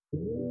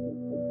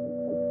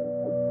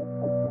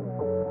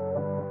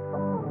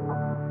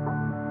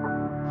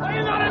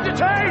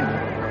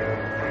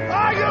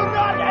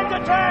not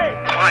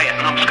entertained.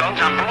 Quiet, numbskulls,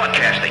 I'm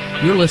broadcasting.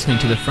 You're listening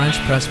to the French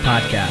Press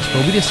Podcast,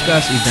 where we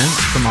discuss events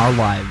from our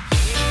lives.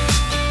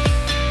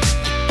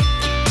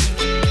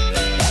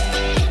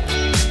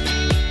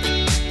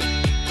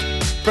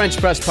 French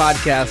Press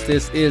Podcast,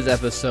 this is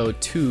episode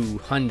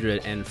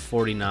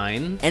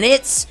 249. And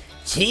it's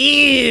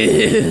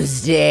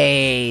Tuesday,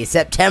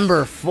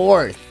 September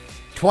 4th,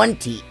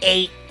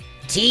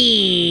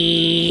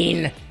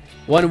 2018.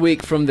 1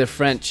 week from the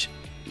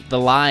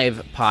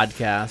live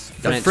podcast.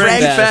 The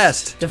French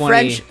Fest. The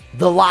French,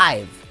 the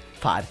live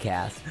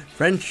podcast.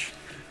 French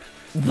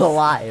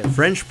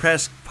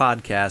Press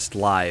Podcast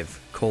Live,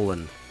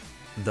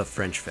 the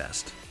French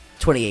Fest.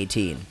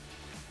 2018.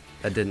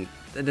 That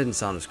didn't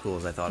sound as cool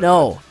as I thought it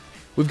No. would.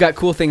 We've got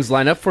cool things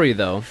lined up for you,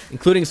 though,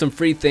 including some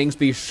free things.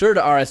 Be sure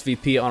to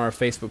RSVP on our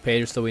Facebook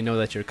page so we know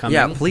that you're coming.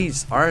 Yeah,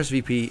 please,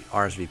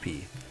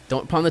 RSVP.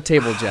 Don't put on the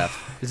table,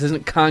 Jeff. This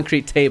isn't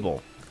concrete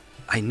table.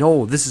 I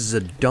know, this is a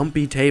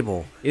dumpy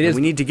table. It is.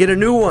 We need to get a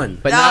new one.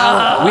 But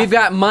now we've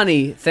got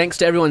money, thanks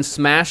to everyone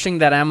smashing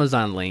that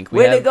Amazon link.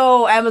 Way to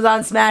go,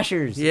 Amazon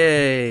Smashers.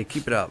 Yay,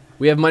 keep it up.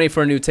 We have money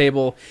for a new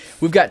table.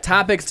 We've got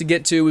topics to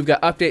get to. We've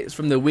got updates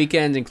from the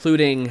weekend,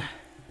 including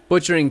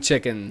butchering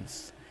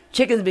chickens,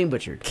 Chickens being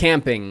butchered.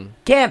 camping.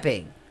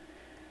 Camping.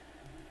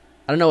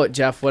 I don't know what,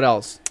 Jeff. What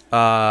else?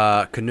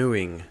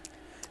 Canoeing.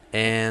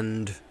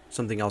 And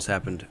something else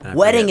happened. and I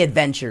Wedding forget.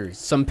 adventures.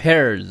 Some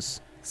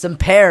pears. Some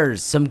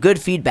pears. Some good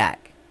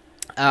feedback.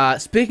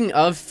 Speaking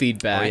of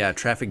feedback. Oh yeah,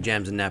 traffic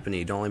jams in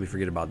Napanee. Don't let me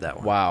forget about that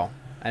one. Wow.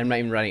 I'm not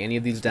even writing any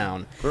of these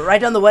down. But write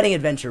down the wedding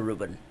adventure,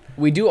 Ruben.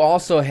 We do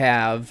also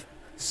have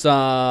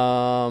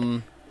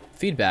some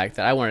feedback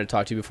that I wanted to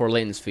talk to you before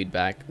Leighton's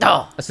feedback.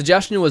 Oh. A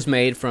suggestion was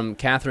made from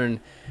Catherine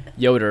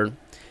Yoder.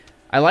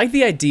 I like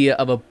the idea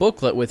of a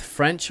booklet with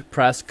French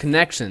press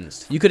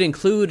connections. You could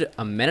include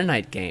a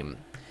Mennonite game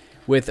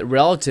with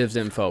relatives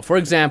info. For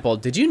example,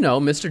 did you know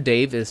Mr.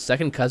 Dave is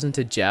second cousin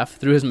to Jeff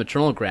through his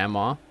maternal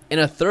grandma and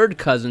a third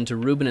cousin to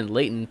Ruben and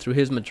Leighton through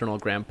his maternal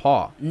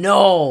grandpa?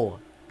 No.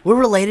 We're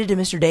related to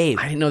Mr. Dave.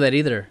 I didn't know that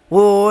either.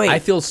 Wait. I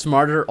feel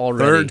smarter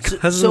already. Third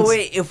cousins. So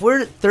wait, if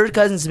we're third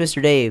cousins to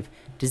Mr. Dave,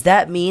 does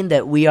that mean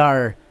that we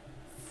are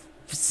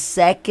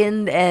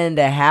second and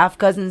a half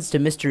cousins to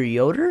Mr.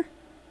 Yoder?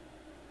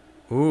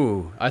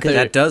 Ooh, I thought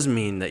that does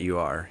mean that you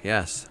are,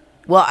 yes.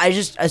 Well, I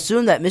just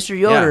assume that Mr.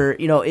 Yoder,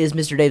 is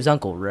Mr. Dave's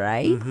uncle,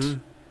 right? Mm-hmm.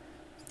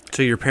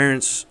 So your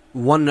parents,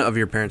 one of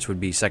your parents would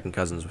be second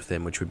cousins with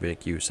him, which would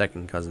make you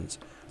second cousins.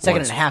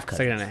 Second and a half cousins.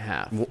 Second and a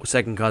half.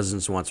 Second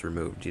cousins once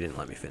removed. You didn't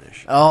let me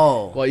finish.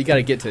 Oh. Well, you got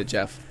to get to it,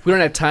 Jeff. We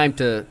don't have time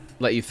to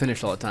let you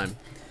finish all the time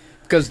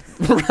because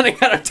we're running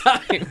out of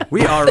time.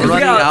 We are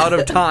running out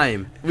of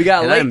time. We got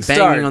a and late I'm banging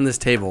start. on this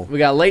table. We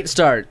got a late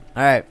start,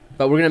 All right.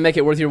 but we're gonna make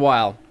it worth your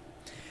while.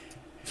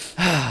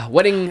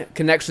 Wedding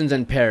connections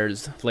and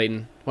pairs,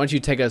 Leighton. Why don't you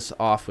take us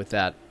off with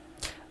that?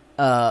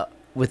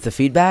 With the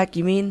feedback,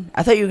 you mean?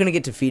 I thought you were going to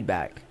get to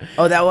feedback.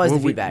 Oh, that was Well,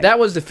 the feedback. That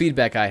was the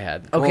feedback I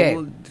had. Okay.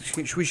 Well,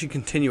 we should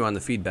continue on the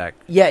feedback.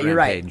 Yeah, you're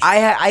right. rampage.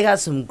 I got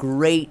some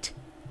great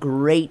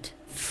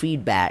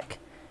feedback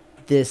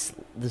this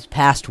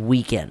past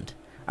weekend.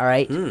 All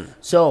right.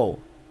 So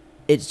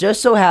it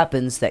just so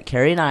happens that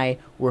Carrie and I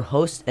were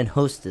host and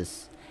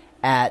hostess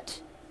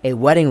at a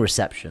wedding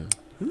reception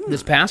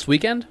This past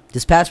weekend,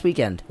 this past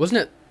weekend.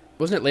 wasn't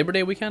it Labor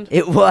Day weekend?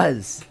 It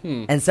was,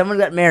 and someone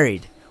got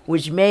married,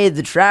 which made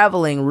the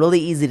traveling really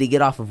easy to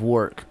get off of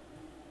work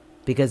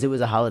because it was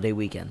a holiday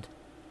weekend.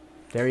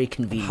 Very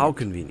convenient. How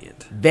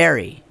convenient.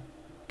 Very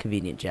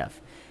convenient, Jeff.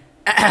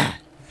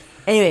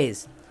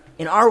 Anyways,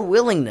 in our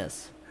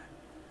willingness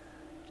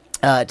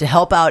to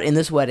help out in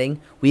this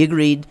wedding, we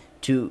agreed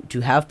to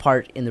have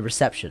part in the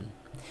reception.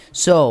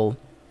 So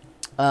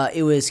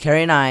it was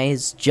Carrie and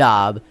I's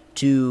job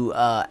to,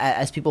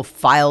 as people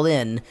file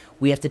in,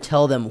 we have to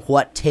tell them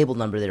what table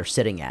number they're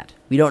sitting at.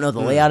 We don't know the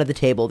layout of the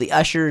table. The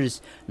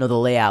ushers know the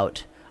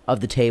layout of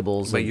the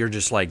tables. But you're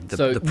just like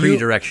So the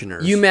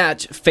pre-directioners. You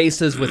match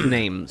faces with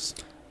names.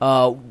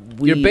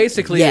 We, You're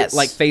basically yes,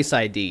 like Face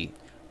ID.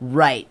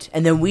 right,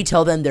 and then we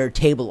tell them their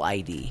table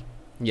ID.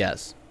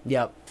 Yes.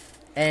 Yep.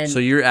 And So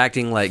you're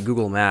acting like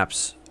Google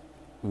Maps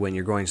when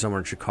you're going somewhere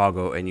in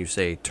Chicago and you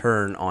say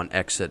turn on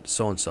exit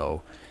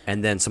so-and-so,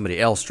 and then somebody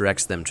else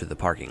directs them to the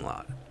parking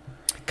lot.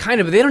 Kind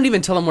of, but they don't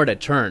even tell them where to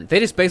turn. They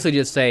just basically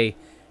just say,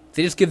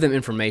 they just give them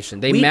information.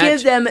 They we match.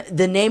 give them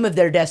the name of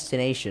their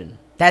destination.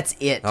 That's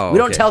it. Oh, we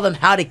don't okay. tell them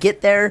how to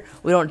get there.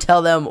 We don't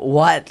tell them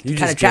what You kind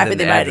just of give traffic them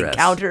they the might address.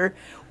 encounter.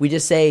 We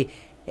just say,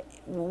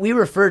 we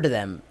refer to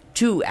them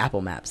to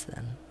Apple Maps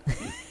then.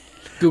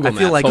 Google I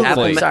feel Maps, like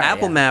hopefully.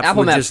 Apple Maps Apple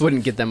would Maps just,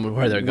 wouldn't get them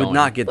where they're would going.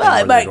 not get them Well,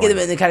 where it they're might give them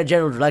going. in the kind of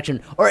general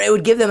direction, or it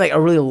would give them like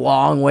a really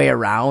long way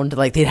around.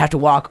 Like they'd have to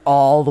walk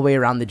all the way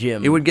around the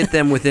gym. It would get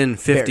them within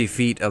 50 Very.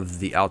 feet of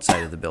the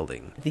outside of the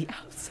building. The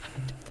outside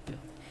of the building.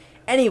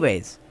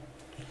 Anyways,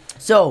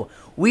 so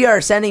we are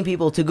sending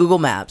people to Google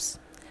Maps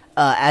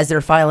as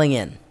they're filing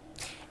in.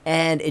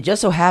 And it just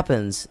so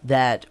happens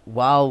that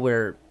while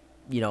we're,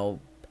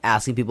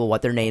 asking people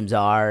what their names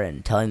are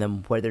and telling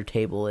them where their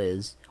table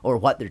is, or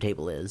what their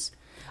table is,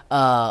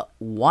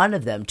 one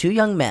of them, two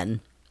young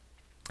men,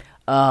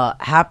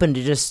 happened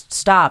to just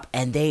stop,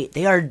 and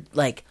they are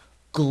like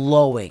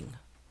glowing.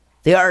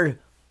 They are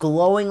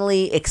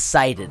glowingly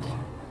excited.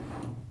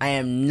 I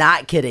am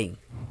not kidding.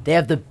 They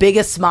have the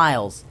biggest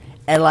smiles,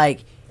 and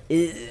like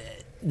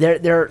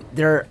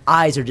their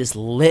eyes are just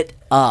lit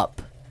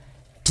up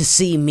to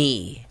see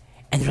me,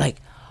 and they're like,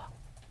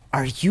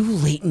 "Are you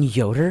Leighton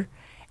Yoder?"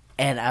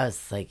 And I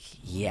was like,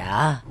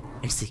 "Yeah."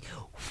 And she's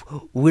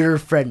like, "We're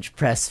French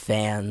Press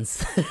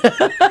fans."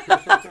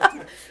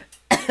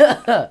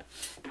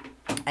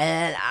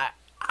 And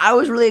I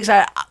was really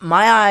excited.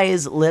 My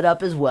eyes lit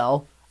up as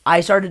well.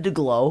 I started to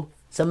glow.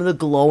 Some of the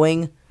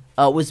glowing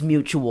was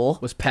mutual.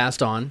 Was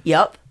passed on.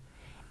 Yep.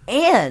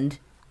 And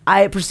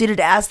I proceeded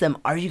to ask them,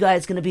 "Are you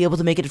guys going to be able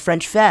to make it to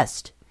French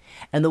Fest?"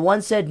 And the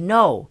one said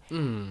no.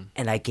 And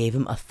I gave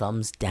him a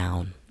thumbs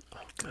down.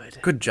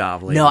 Good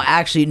job, lady. No,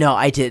 actually, no,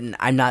 I didn't.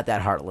 I'm not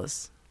that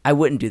heartless. I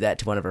wouldn't do that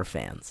to one of our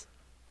fans.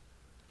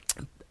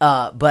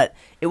 But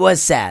it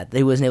was sad that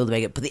he wasn't able to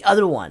make it. But the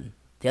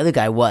other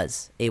guy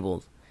was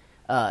able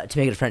to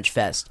make it to French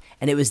Fest.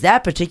 And it was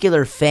that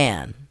particular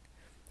fan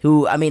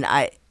who, I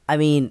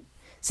mean,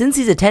 since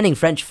he's attending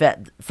French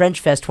Fest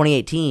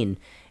 2018,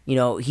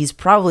 he's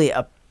probably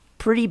a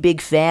pretty big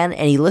fan,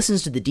 and he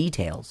listens to the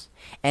details.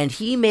 And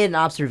he made an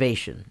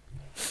observation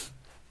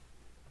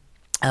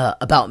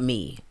about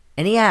me.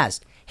 And he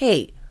asked,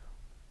 "Hey,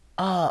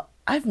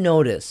 I've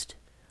noticed,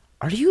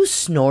 are you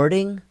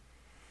snorting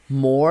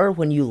more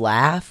when you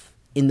laugh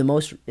in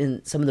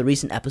some of the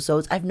recent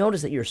episodes? I've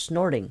noticed that you're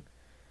snorting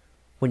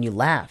when you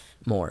laugh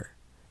more.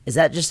 Is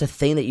that just a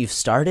thing that you've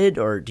started,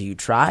 or do you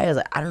try?" I was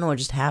like, "I don't know, it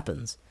just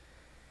happens."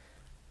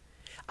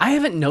 I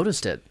haven't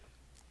noticed it.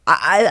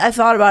 I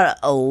thought about it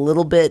a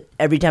little bit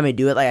every time I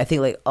do it. Like, I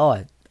think, like, oh,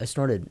 I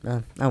snorted.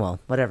 Oh well,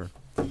 whatever.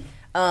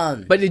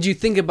 But did you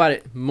think about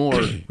it more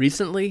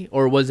recently,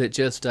 or was it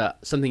just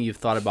something you've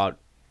thought about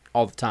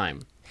all the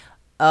time?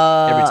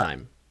 Every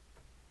time.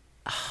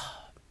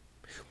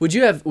 Would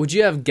you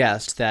have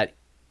guessed that,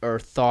 or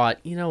thought,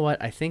 you know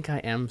what? I think I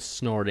am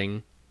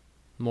snorting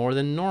more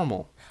than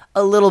normal.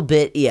 A little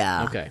bit,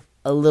 yeah. Okay.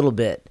 A little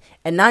bit,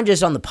 and not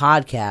just on the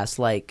podcast.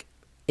 Like,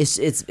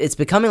 it's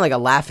becoming like a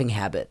laughing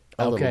habit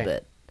a little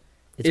bit.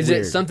 It's Is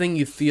weird. it something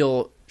you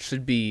feel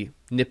should be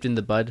nipped in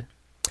the bud?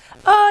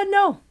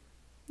 No,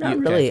 not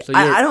really. So you're,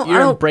 I don't.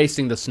 You're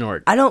embracing the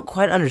snort. I don't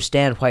quite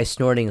understand why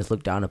snorting is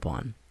looked down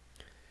upon.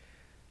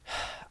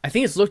 I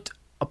think it's looked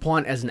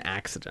upon as an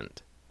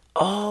accident,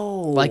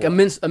 Oh, like a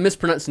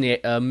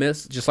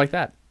mispronunciation, just like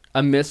that,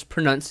 a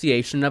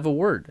mispronunciation of a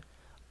word.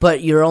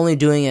 but you're only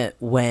doing it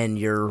when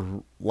you're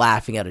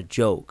laughing at a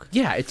joke.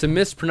 Yeah, it's a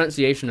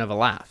mispronunciation of a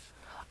laugh.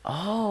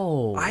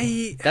 Oh,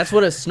 That's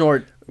what a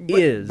snort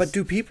is. But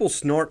do people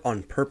snort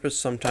on purpose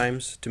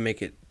sometimes to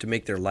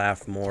make their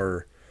laugh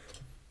more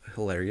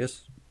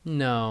hilarious?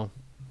 No,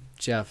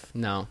 Jeff,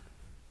 no.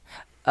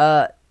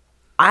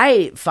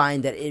 I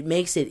find that it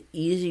makes it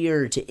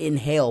easier to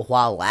inhale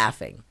while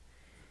laughing.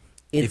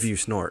 If you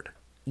snort,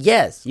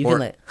 Yes, you Or-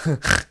 can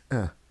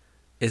like.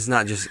 it's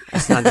not just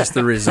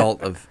the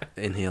result of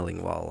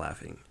inhaling while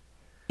laughing.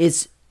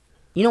 It's,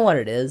 you know what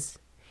it is?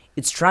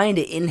 It's trying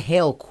to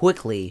inhale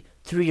quickly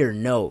through your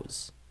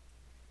nose,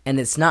 and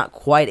it's not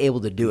quite able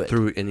to do it.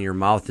 And your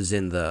mouth is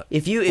in the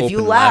If you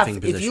open laugh, laughing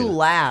if you position.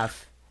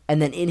 laugh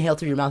and then inhale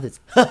through your mouth, it's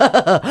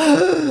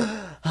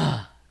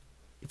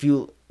if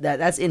you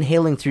that's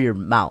inhaling through your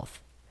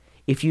mouth.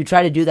 If you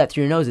try to do that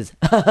through your nose, it's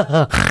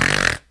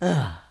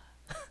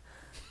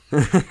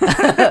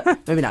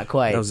maybe not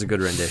quite. That was a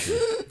good rendition.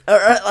 Or,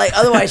 like,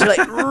 otherwise, you're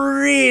like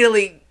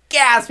really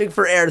gasping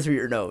for air through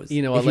your nose.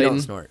 You know what, if you don't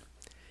Leighton? snort.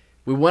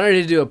 We wanted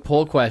to do a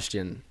poll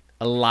question,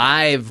 a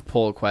live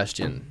poll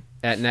question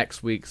at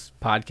next week's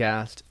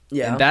podcast.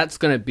 Yeah. And that's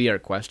going to be our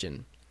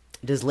question.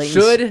 Does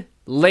Leighton Should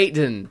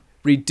Leighton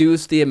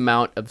reduce the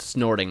amount of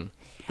snorting?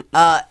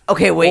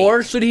 okay, wait.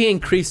 Or should he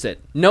increase it?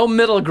 No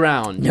middle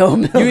ground. No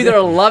middle You either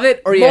love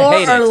it or you more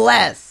hate or it.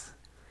 less.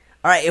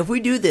 All right, if we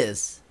do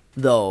this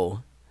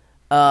though,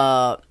 do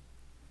I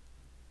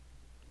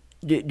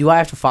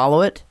have to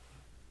follow it?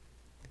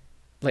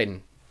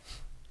 Leighton.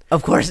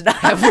 Of course not.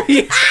 Have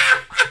we...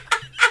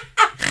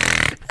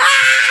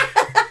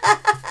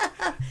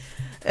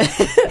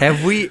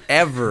 Have we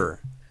ever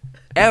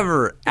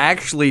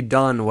actually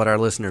done what our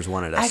listeners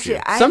wanted us Actually,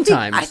 to?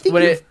 Sometimes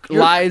when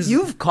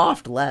you've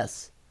coughed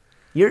less.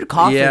 You're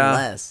coughing Yeah.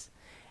 less.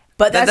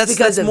 But that's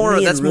because of more me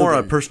and that's more a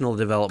Ruben. personal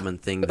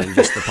development thing than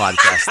just the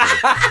podcast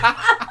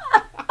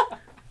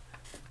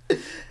thing.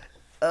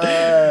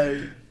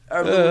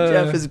 Our little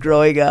Jeff is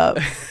growing up.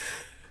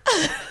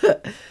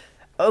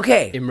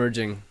 Okay.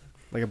 Emerging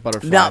like a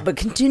butterfly. No, but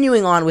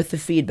continuing on with the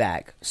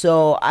feedback.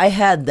 So I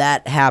had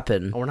that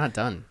happen. Oh, we're not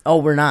done. Oh,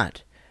 we're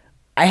not.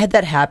 I had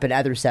that happen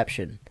at the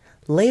reception.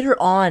 Later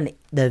on,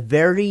 the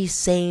very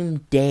same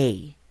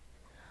day,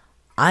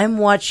 I'm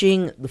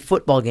watching the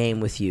football game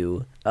with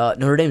you.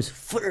 Notre Dame's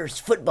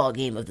first football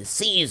game of the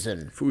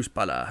season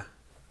Fußballer.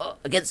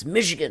 against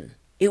Michigan.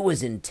 It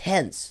was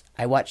intense.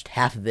 I watched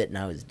half of it and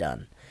I was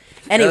done.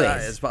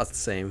 Anyways, It's about the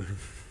same.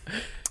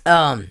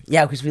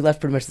 Yeah, because we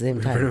left pretty much at the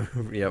same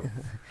time. Yep.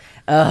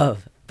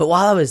 But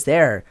while I was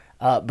there,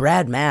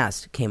 Brad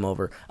Mast came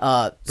over.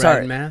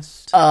 Brad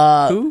Mast?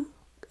 Who?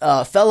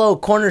 Fellow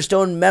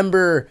Cornerstone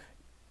member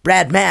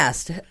Brad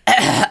Mast.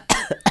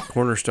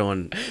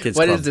 Cornerstone Kids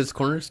What Club. is this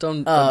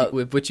Cornerstone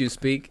with which you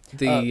speak?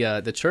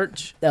 The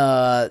church?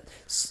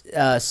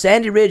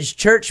 Sandy Ridge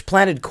Church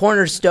planted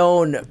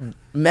Cornerstone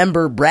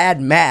member Brad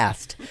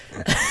Mast.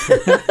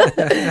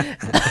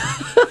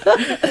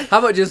 How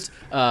about just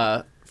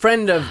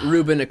friend of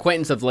Ruben,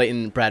 acquaintance of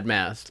Leighton, Brad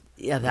Mast?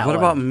 Yeah, that What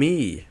one. about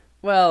me?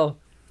 Well,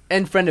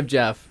 and friend of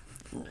Jeff.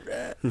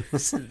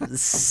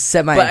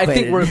 Semi-acquainted. But I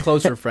think we're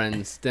closer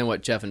friends than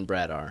what Jeff and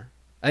Brad are.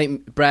 I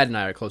think Brad and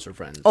I are closer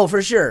friends. Oh,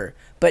 for sure.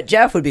 But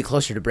Jeff would be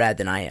closer to Brad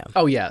than I am.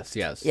 Oh, yes.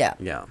 Yeah.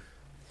 Yeah.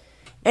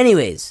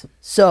 Anyways,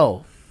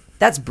 so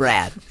that's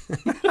Brad.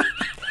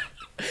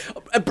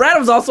 Brad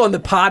was also on the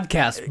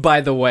podcast,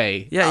 by the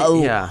way. Yeah.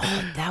 Oh, Yeah.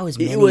 that was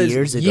many It was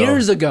years ago.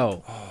 Years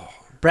ago.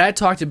 Brad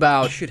talked I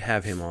about should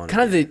have him on.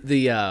 kind of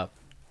the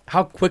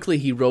how quickly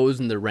he rose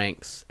in the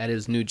ranks at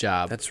his new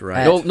job. That's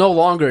right. No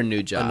longer a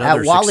new job.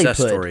 Another At success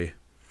Wallyput. story.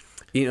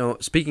 You know,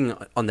 speaking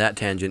on that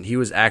tangent, he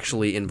was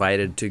actually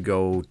invited to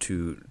go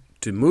to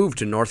move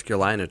to North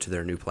Carolina to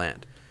their new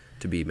plant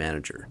to be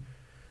manager.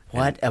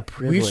 What a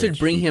privilege. We should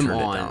bring He him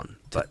turned it on down,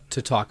 but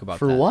to talk about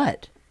For that.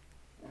 what?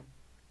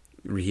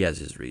 he has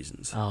his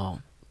reasons. Oh.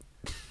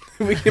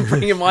 We can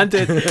bring him on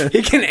to.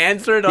 He can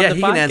answer it on Yeah, the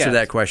he podcast. can answer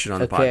that question on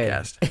the Okay.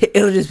 podcast.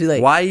 It'll just be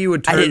like, Why you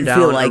would I turn didn't down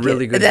feel like a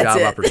really it. good That's job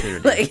it. opportunity.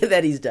 Like,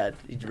 then he's done.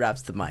 He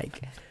drops the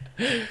mic.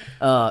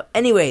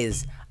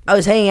 Anyways, I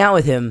was hanging out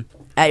with him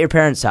at your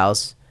parents'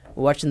 house,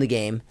 watching the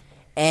game,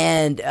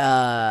 and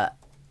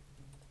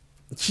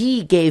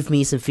he gave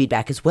me some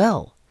feedback as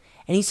well.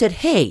 And he said,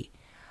 hey,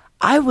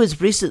 I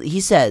was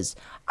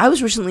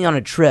recently on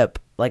a trip,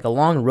 like a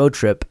long road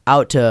trip,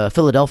 out to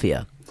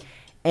Philadelphia.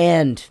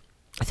 And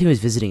I think he was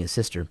visiting his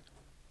sister.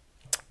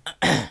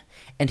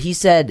 And he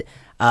said,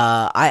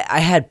 I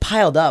had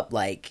piled up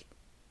like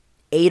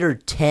 8 or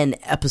 10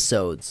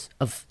 episodes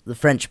of the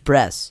French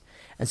Press.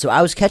 And so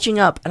I was catching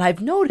up, and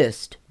I've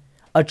noticed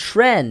a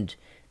trend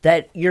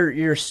that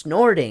your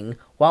snorting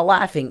while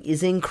laughing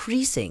is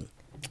increasing.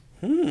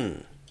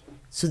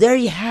 So there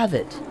you have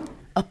it.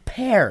 A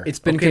pair. It's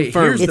been Okay,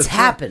 confirmed. here's It's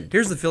happened.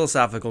 Here's the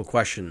philosophical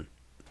question: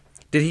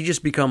 did he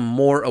just become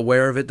more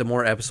aware of it the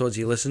more episodes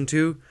he listened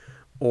to,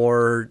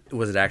 or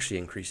was it actually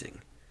increasing?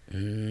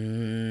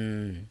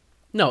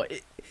 No,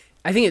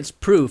 I think it's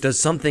proof. Does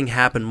something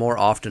happen more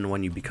often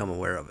when you become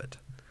aware of it?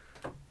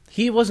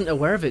 He wasn't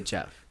aware of it,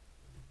 Jeff.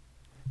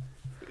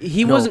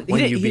 He No, wasn't.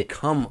 when he you didn't- he-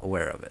 become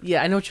aware of it.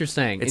 Yeah, I know what you're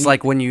saying. It's And-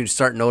 like when you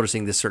start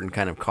noticing this certain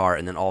kind of car,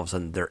 and then all of a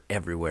sudden they're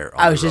everywhere.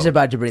 On I the was just road.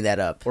 about to bring that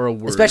up. Or a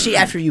word. Especially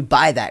after you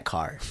buy that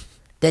car.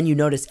 Then you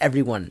notice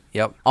everyone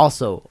Yep,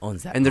 also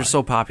owns that and they're car.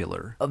 so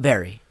popular,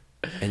 Very.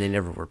 and they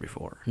never were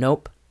before.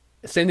 Nope.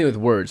 Same thing with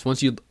words.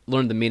 Once you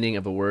learn the meaning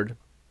of a word,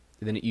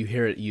 then you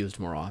hear it used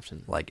more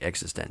often. Like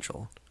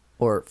existential.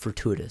 Or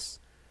fortuitous.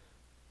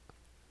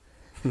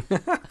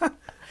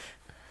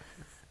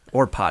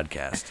 Or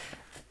podcast.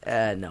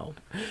 No.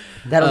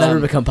 That'll never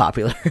become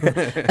popular.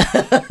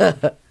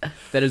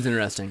 That is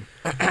interesting.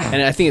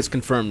 And I think it's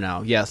confirmed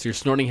now. Yes, your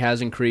snorting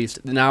has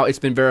increased. Now it's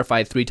been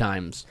verified 3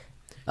 times.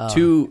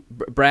 To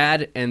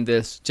Brad and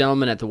this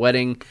gentleman at the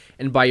wedding,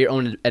 and by your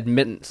own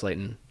admittance,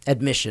 Leighton.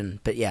 Admission,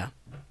 but yeah.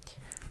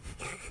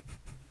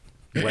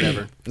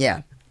 Whatever.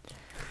 Yeah.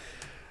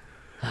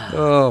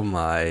 Oh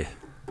my.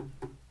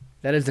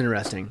 That is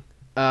interesting.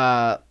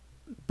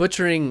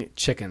 Butchering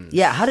chickens.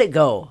 Yeah, how'd it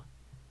go?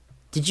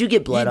 Did you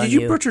get blood on Did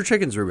you butcher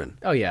chickens, Ruben?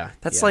 Oh, yeah.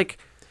 That's Yeah. like,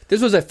 This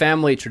was a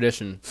family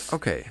tradition.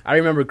 okay. I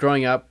remember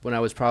growing up when I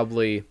was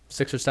probably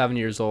 6 or 7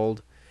 years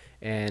old,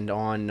 and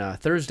on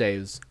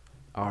Thursdays,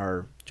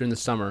 during the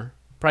summer,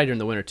 probably during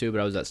the winter too, but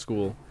I was at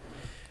school.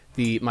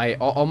 My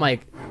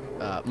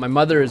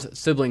mother's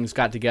siblings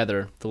got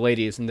together, the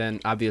ladies, and then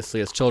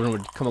obviously as children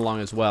would come along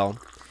as well.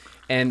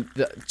 And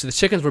so the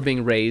chickens were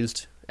being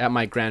raised at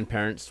my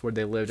grandparents' where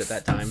they lived at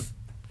that time,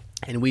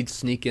 and we'd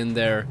sneak in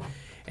there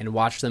and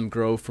watch them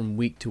grow from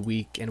week to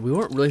week. And we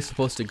weren't really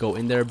supposed to go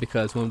in there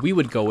because when we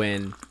would go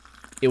in,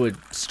 it would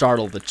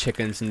startle the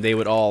chickens, and they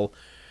would all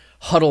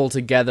huddle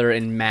together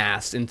in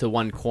mass into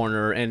one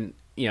corner, and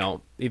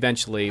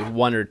eventually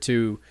 1 or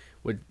 2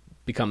 would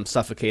become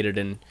suffocated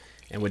and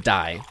would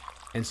die.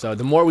 And so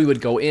the more we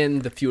would go in,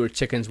 the fewer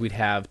chickens we'd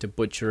have to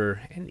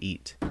butcher and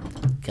eat.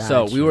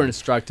 So we Gotcha. were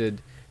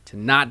instructed to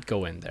not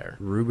go in there.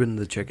 Ruben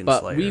the Chicken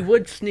But Slayer. we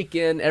would sneak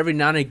in every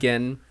now and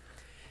again.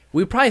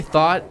 We probably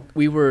thought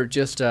we were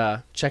just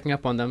checking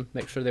up on them,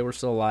 make sure they were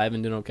still alive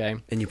and doing okay.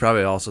 And you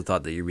probably also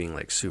thought that you're being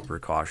like super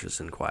cautious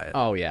and quiet.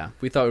 Oh yeah,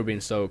 we thought we were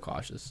being so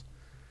cautious.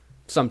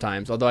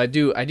 Sometimes, although I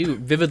do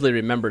vividly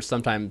remember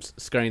sometimes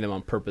scaring them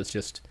on purpose,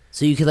 just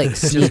So you could like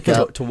sneak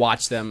up, to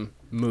watch them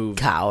move.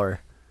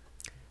 cower.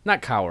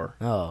 Not cower.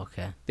 Oh,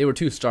 okay. They were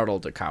too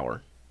startled to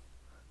cower.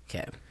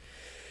 Okay.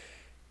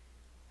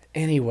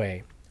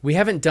 Anyway, we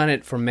haven't done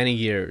it for many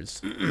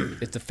years.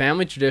 It's a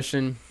family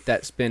tradition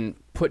that's been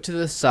put to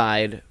the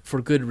side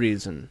for good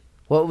reason.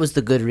 What was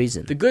the good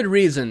reason? The good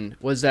reason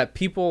was that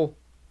people,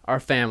 our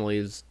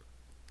families,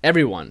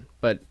 everyone,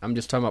 but I'm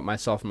just talking about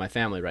myself and my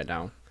family right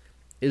now,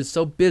 is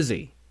so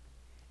busy.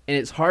 And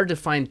it's hard to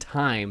find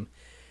time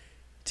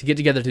to get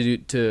together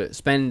to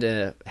spend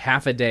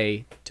half a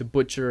day to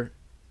butcher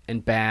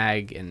and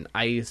bag and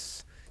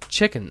ice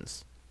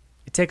chickens.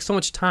 It takes so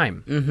much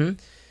time. Mm-hmm.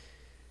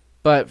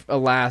 But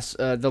alas,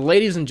 the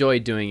ladies enjoy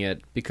doing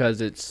it because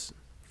it's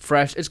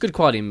fresh. It's good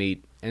quality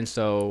meat. And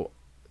so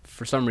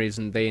for some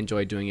reason they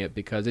enjoy doing it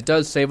because it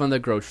does save on the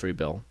grocery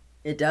bill.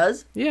 It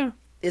does? Yeah.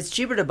 It's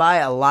cheaper to buy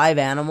a live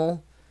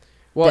animal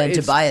Well, than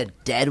to buy a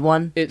dead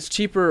one. It's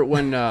cheaper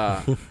when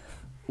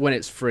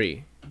it's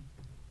free.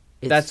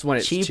 That's when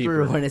it's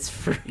cheaper. when it's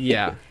free.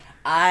 Yeah.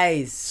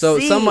 I see. So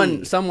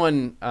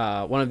someone,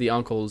 one of the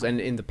uncles, and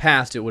in the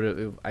past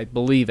I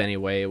believe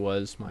anyway, it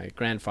was my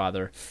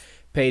grandfather,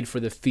 paid for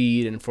the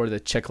feed and for the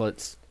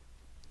chicklets,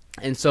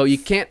 and so you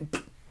can't.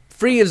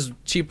 Free is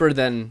cheaper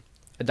than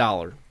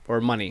 $1 or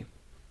money.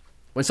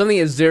 When something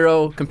is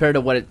zero compared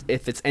to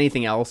if it's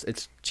anything else,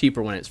 it's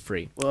cheaper when it's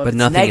free. Well, if But it's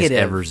nothing is negative,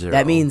 ever zero.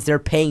 That means they're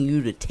paying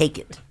you to take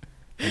it.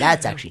 And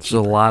that's actually There's cheaper.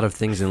 a lot of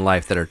things in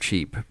life that are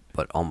cheap,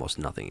 but almost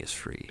nothing is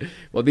free,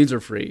 Well, these are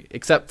free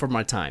except for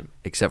my time.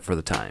 except for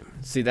the time.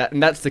 See that,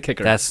 and that's the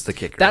kicker. That's the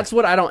kicker. That's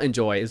what I don't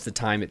enjoy is the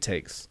time it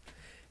takes.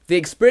 The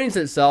experience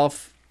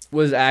itself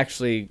was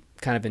actually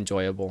kind of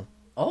enjoyable.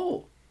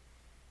 Oh.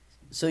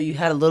 So you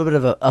had a little bit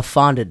of a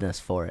fondness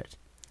for it.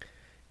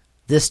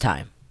 This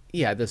time.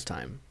 Yeah, this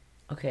time.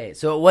 Okay,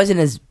 so it wasn't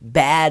as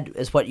bad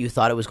as what you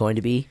thought it was going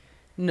to be?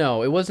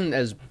 No, it wasn't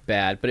as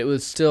bad, but it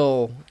was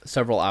still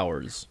several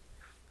hours.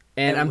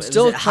 And I'm was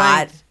still it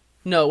trying. hot?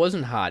 No, it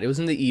wasn't hot. It was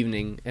in the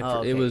evening. Oh,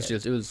 okay, it was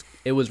good. just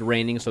it was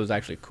raining, so it was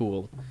actually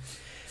cool.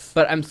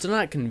 But I'm still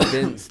not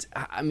convinced.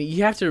 I mean,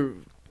 you have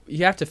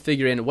to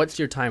figure in what's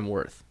your time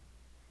worth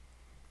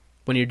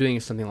when you're doing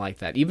something like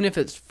that. Even if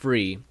it's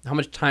free, how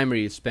much time are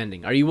you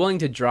spending? Are you willing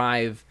to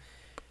drive?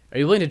 Are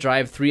you willing to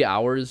drive 3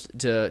 hours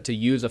to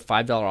use a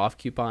 $5 off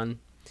coupon?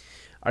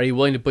 Are you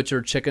willing to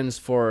butcher chickens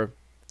for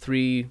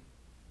 3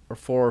 or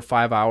 4 or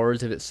 5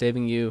 hours if it's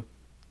saving you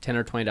 $10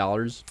 or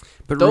 $20?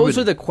 But Those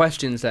Ruben, are the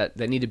questions that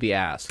need to be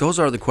asked. those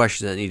are the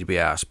questions that need to be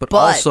asked. But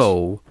But-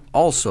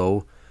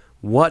 also,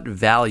 what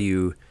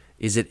value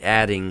is it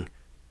adding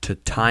to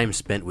time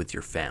spent with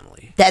your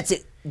family? That's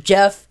it.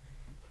 Jeff,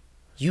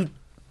 you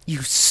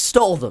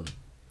stole them.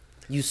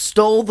 You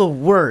stole the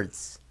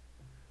words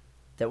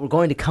that were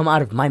going to come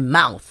out of my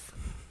mouth.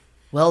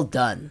 Well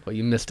done. Well,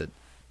 you missed it.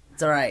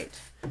 It's all right.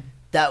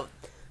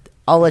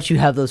 I'll let you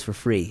have those for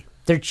free.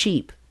 They're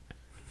cheap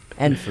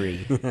and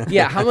free.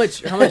 Yeah, how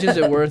much is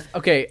it worth?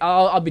 Okay,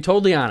 I'll be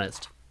totally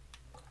honest.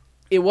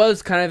 It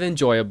was kind of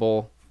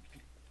enjoyable,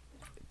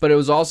 but it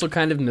was also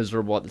kind of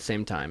miserable at the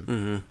same time.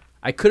 Mm-hmm.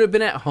 I could have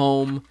been at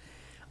home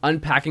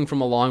unpacking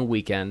from a long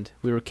weekend.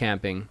 We were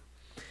camping,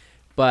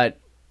 but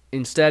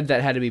instead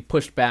that had to be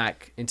pushed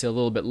back into a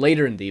little bit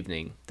later in the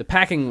evening. The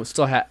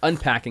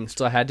unpacking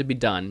still had to be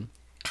done.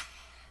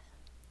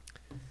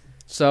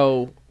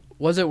 So,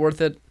 was it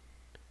worth it?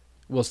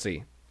 We'll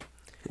see.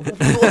 We'll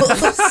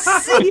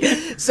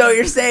see. So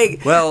you're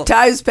saying Well-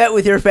 time spent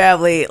with your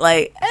family,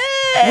 like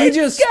We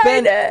just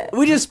kinda.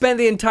 spent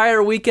the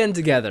entire weekend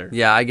together.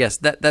 Yeah, I guess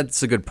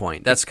that's a good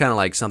point. That's kind of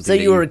like something. So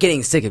that you were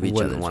getting sick of each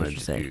other. wouldn't Is want what you're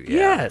to saying. do.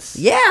 Yes.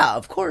 Yeah,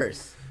 of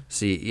course.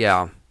 See,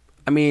 yeah.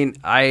 I mean,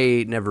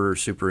 I never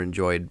super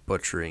enjoyed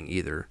butchering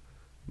either,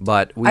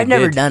 but I've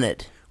never done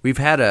it. We've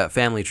had a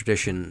family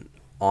tradition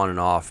on and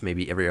off,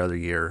 maybe every other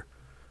year,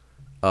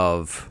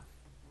 of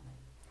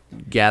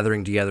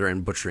gathering together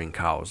and butchering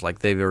cows. Like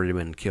they've already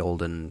been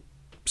killed and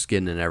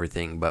skinned and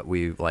everything, but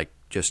we like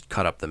just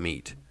cut up the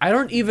meat. I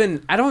don't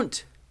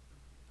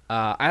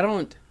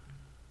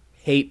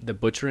hate the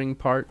butchering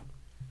part.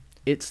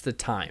 It's the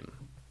time.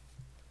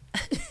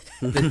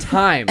 The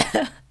time.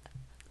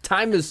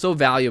 Time is so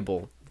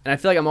valuable. And I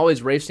feel like I'm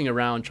always racing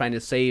around trying to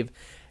save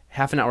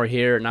half an hour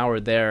here, an hour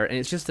there, and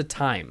it's just the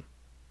time.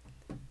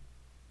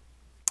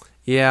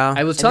 Yeah.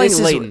 I was And telling this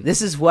Leighton. is,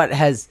 this is what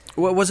has.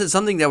 Was it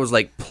something that was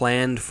like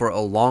planned for a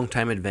long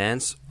time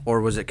advance,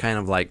 or was it kind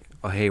of like,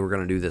 oh, hey, we're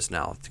going to do this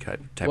now type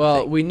Well,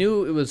 of thing? we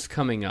knew it was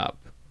coming up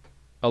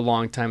a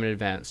long time in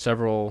advance,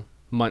 several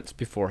months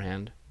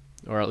beforehand,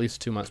 or at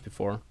least 2 months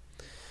before.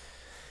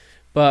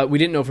 But we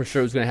didn't know for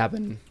sure it was going to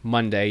happen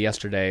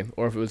yesterday,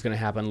 or if it was going to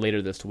happen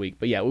later this week.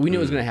 But yeah, we knew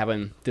it was going to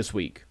happen this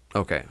week,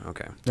 Okay.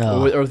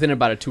 or within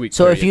about a 2 week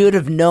So period. if you would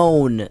have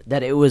known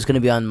that it was going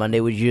to be on Monday,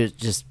 would you have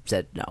just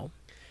said no?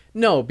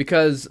 No,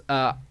 because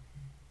I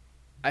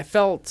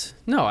felt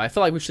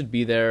like we should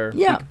be there.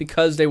 Yeah.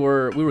 Because we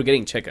were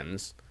getting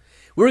chickens.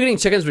 We were getting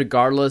chickens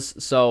regardless,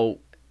 so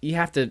you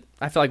have to.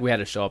 I felt like we had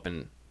to show up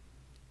and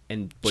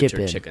Chip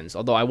butcher in. chickens.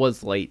 Although I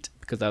was late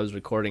because I was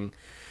recording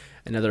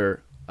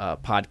another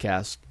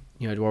podcast,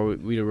 where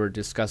we were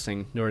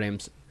discussing Notre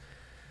Dame's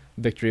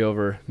victory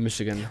over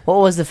Michigan, What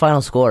was the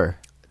final score?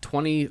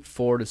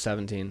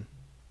 24-17.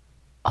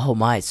 Oh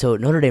my! So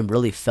Notre Dame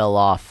really fell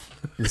off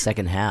in the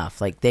second half.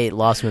 Like they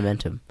lost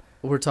momentum.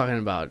 We're talking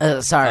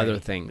about Sorry. other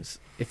things.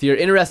 If you're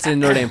interested in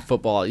Notre Dame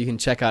football, you can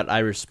check out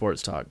Irish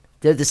Sports Talk.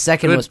 They're the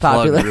second Good most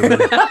plug, popular. Ruben.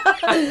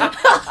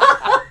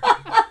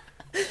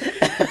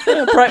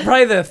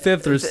 Probably the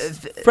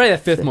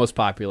fifth most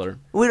popular.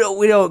 we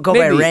don't go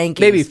by rankings.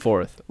 Maybe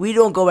fourth. We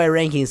don't go by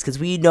rankings because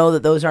we know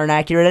that those aren't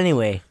accurate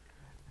anyway.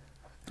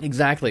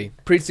 Exactly.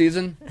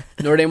 Preseason,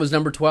 Notre Dame was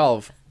number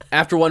 12.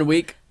 After 1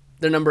 week,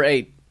 they're number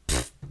 8.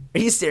 Are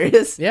you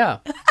serious? Yeah.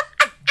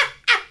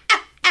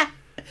 All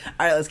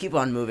right, let's keep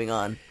on moving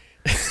on.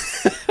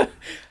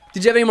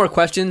 Did you have any more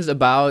questions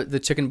about the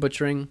chicken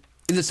butchering?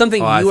 Is it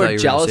something I you thought are were gonna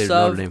jealous say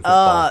Notre of? Dame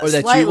football. Or that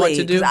you Slightly, want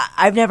to do? 'cause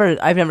I've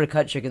never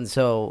cut chicken,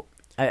 so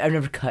I've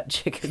never cut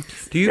chickens.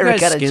 Do you Never guys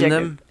cut a skin chicken.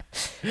 them?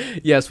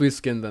 Yes, we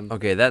skinned them.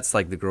 Okay, that's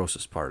like the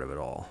grossest part of it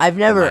all. I've in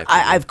never. my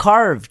opinion.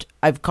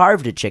 I've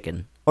carved a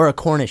chicken or a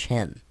Cornish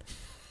hen.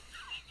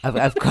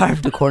 I've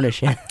carved a Cornish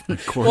hen.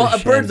 Well, a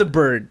bird's a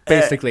bird,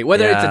 basically.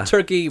 Whether yeah. it's a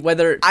turkey,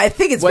 whether I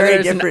think it's whether very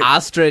it's different. an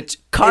ostrich, it's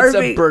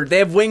Carving- a bird. They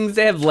have wings,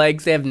 they have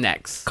legs, they have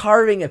necks.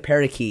 Carving a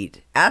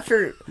parakeet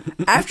after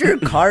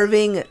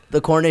carving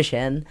the Cornish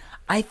hen.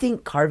 I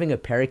think carving a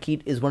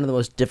parakeet is one of the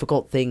most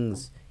difficult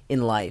things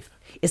in life.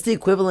 It's the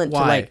equivalent to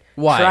Why? like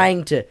Why?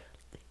 trying to.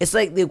 It's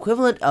like the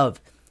equivalent of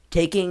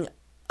taking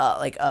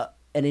an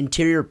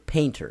interior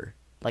painter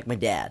like my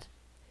dad,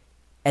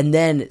 and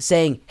then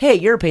saying, "Hey,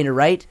 you're a painter,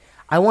 right?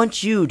 I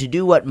want you to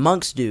do what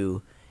monks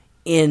do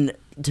in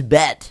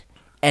Tibet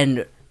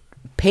and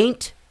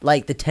paint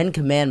like the Ten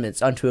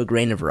Commandments onto a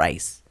grain of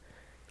rice."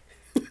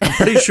 I'm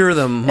pretty sure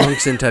the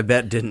monks in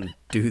Tibet didn't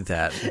do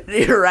that.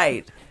 You're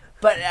right.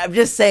 But I'm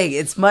just saying,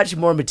 it's much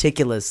more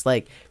meticulous.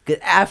 Like,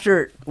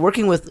 after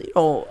working with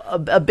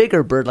a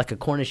bigger bird like a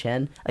Cornish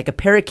hen, like a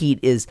parakeet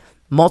is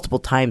multiple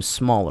times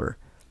smaller.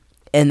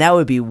 And that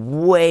would be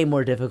way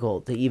more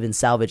difficult to even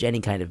salvage any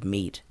kind of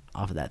meat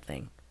off of that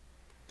thing.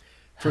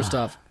 First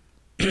off,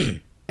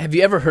 have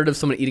you ever heard of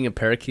someone eating a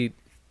parakeet?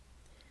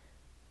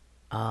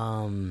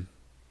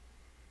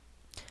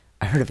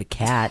 I heard of a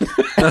cat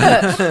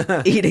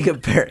eating a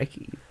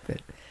parakeet.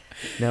 But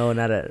no,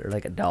 not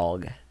like a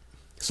dog.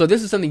 So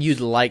this is something you'd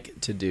like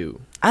to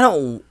do. I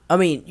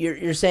mean,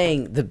 you're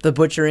saying the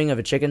butchering of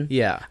a chicken?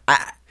 Yeah.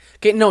 I,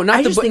 Okay, no,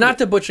 I just think not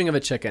the butchering of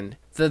a chicken.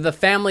 The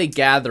family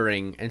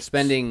gathering and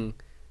spending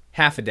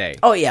half a day.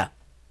 oh, yeah.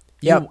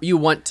 You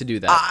want to do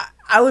that.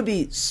 I would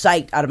be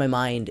psyched out of my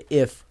mind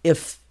if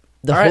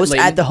the All right, host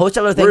Layton, at the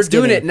hotel of we're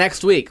Thanksgiving. doing it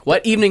next week.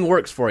 What evening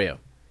works for you?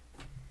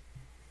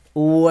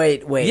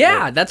 Wait.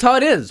 Yeah, that's how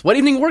it is. What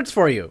evening works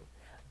for you?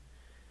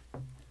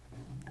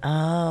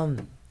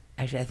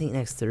 Actually, I think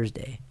next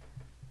Thursday.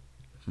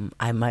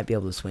 I might be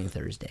able to swing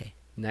Thursday.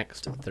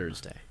 Next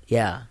Thursday.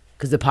 Yeah,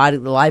 because the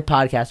live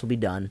podcast will be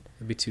done.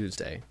 It'll be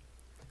Tuesday.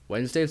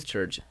 Wednesday is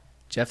church.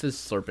 Jeff is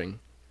slurping.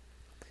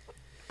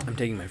 I'm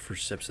taking my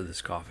first sips of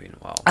this coffee in a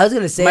while. I was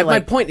gonna say, My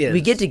point is-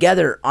 we get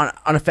together on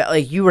a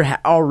like you were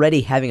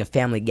already having a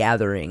family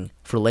gathering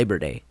for Labor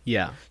Day.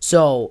 Yeah.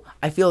 So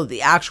I feel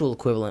the actual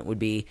equivalent would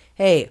be,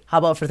 hey, how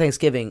about for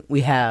Thanksgiving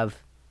we have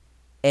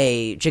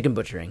a chicken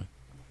butchering?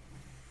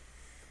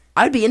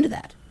 I'd be into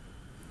that.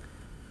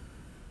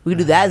 We could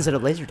do that instead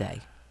of laser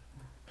tag.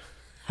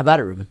 How about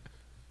it, Ruben?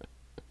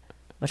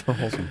 Much more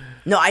wholesome.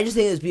 No, I just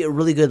think it would be a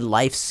really good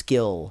life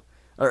skill,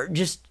 or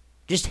just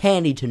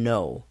handy to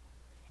know,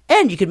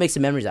 and you could make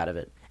some memories out of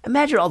it.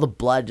 Imagine all the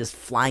blood just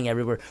flying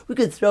everywhere. We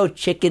could throw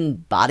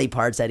chicken body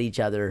parts at each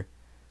other,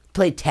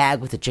 play tag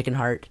with a chicken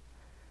heart.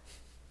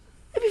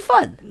 It'd be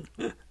fun.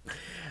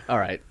 All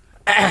right.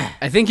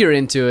 I think you're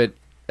into it.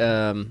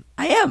 I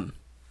am.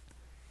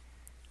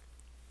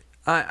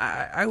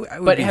 I would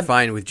But be have-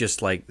 fine with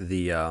just like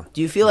the.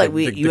 Do you feel like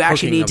the you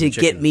actually cooking need of to the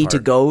get chicken me to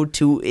part. go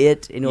to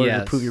it in order to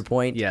Yes. prove your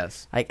point?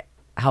 Yes. Like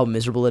how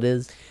miserable it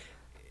is.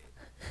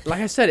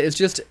 Like I said, it's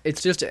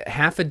just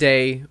half a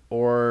day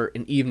or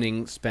an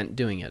evening spent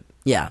doing it.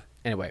 Yeah,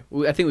 Anyway,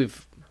 I think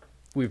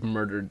we've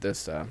murdered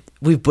this.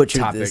 we've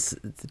butchered Topic. this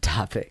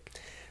topic.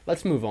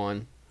 Let's move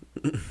on.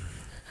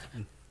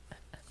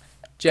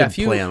 Jeff,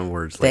 Good play on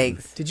words.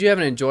 Thanks. did you have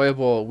an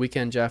enjoyable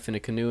weekend, Jeff, in a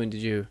canoe? And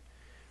did you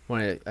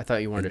want to? I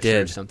thought you wanted I to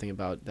share did. something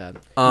about that.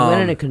 You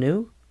went in a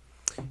canoe?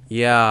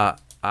 Yeah,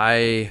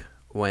 I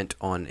went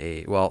on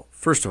a. Well,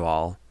 first of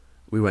all,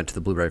 we went to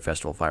the Blueberry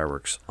Festival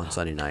fireworks on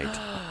Sunday night,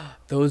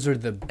 Those are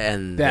the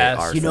and they best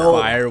are You know,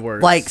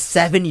 fireworks. like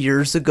 7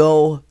 years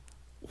ago,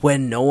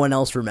 when no one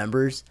else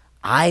remembers,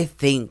 I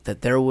think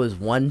that there was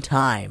one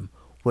time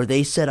where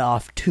they set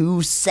off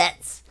 2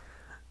 sets,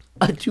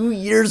 2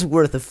 years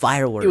worth of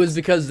fireworks. it was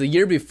because the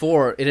year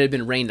before it had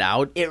been rained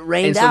out. It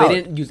rained and so out. they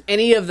didn't use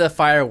any of the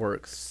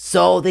fireworks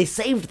so they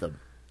saved them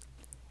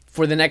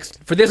for this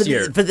For the-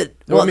 year. for the-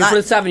 Well, well, I mean, not- for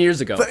the 7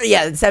 years ago.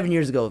 Yeah, 7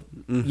 years ago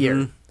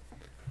year.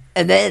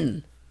 And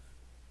then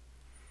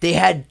they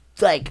had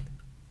like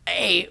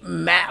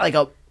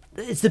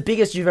it's the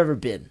biggest you've ever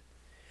been.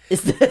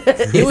 It's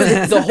It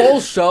was the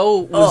whole show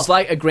was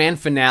like a grand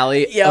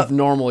finale Yep. of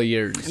normal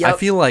years. Yep. I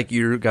feel like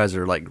you guys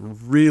are like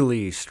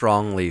really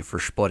strongly for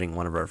splitting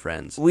one of our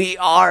friends, we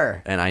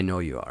are. and I know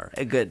you are.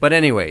 Good. But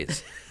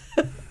anyways,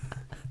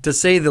 To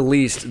say the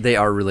least, they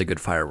are really good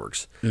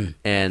fireworks,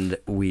 and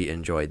we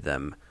enjoyed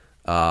them.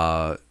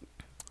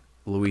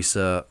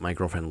 Louisa, my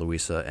girlfriend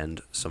Louisa,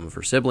 and some of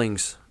her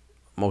siblings,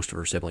 most of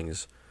her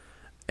siblings,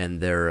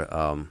 and their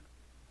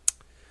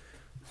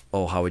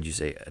how would you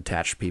say,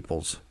 attached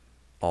peoples,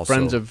 also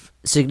Friends of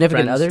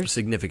Significant Friends. others?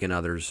 significant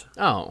others.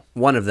 oh,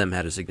 One of them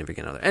had a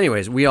significant other.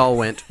 Anyways, we all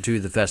went to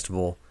the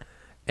festival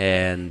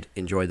and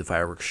enjoyed the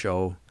fireworks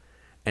show.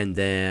 And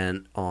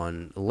then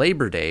on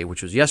Labor Day,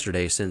 which was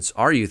yesterday, since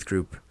our youth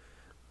group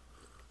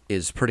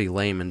is pretty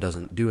lame and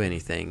doesn't do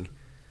anything,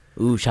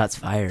 Ooh, shots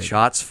fired.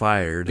 shots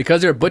fired.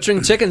 because they're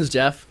butchering chickens,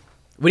 Jeff.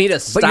 We need to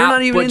But stop you're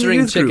not even in the butchering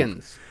youth group.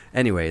 chickens.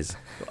 Anyways,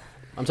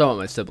 I'm talking about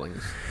my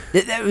siblings.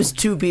 That was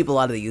 2 people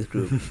out of the youth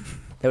group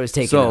that was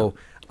taken so out.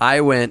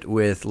 I went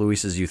with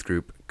Luisa's youth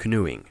group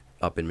canoeing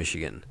up in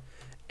Michigan,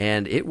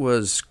 and it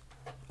was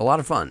a lot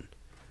of fun.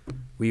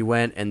 We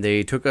went and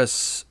they took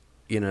us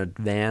in a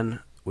van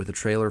with a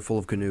trailer full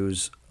of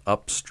canoes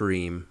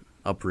upstream,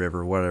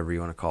 upriver, whatever you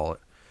want to call it.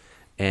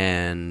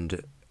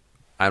 And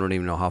I don't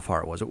even know how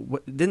far it was.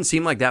 It didn't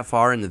seem like that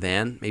far in the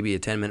van, maybe a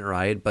 10-minute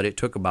ride, but it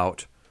took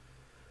about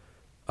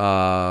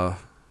 3-4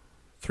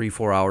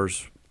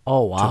 hours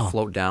Oh, wow. to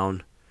float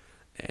down,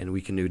 and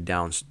we canoed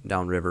down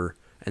river,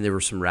 and there were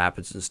some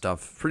rapids and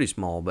stuff, pretty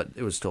small, but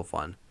it was still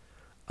fun.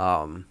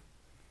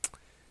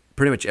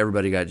 Pretty much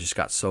everybody just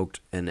got soaked,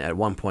 and at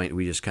one point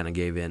we just kind of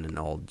gave in and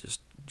all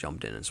just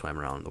jumped in and swam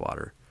around in the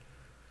water.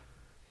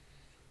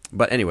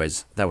 But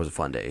anyways, that was a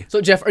fun day.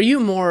 So, Jeff, are you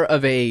more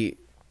of a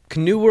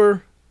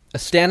canoeer, a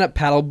stand-up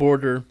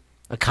paddleboarder,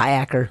 A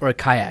kayaker. or a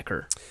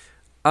kayaker?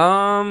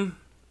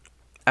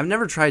 I've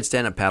never tried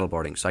stand-up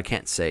paddleboarding, so I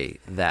can't say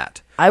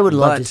that. I would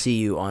love But to see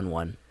you on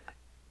one.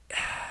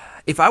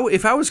 if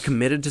I was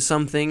committed to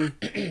something,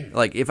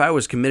 like if I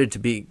was committed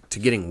to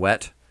getting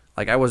wet,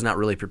 like I was not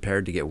really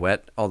prepared to get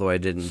wet, although I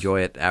did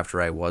enjoy it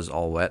after I was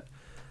all wet.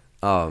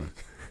 I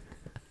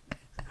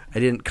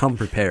didn't come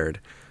prepared.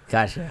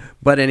 Gotcha.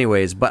 But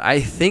anyways,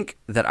 I think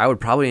that I would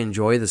probably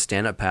enjoy the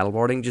stand-up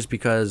paddleboarding just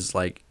because,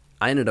 like,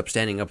 I ended up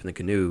standing up in the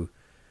canoe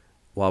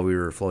while we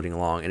were floating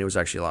along, and it was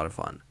actually a lot of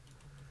fun.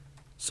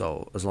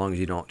 So as long as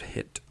you don't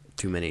hit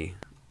too many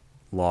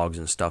logs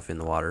and stuff in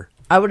the water.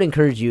 I would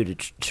encourage you to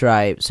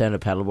try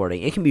stand-up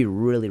paddleboarding. It can be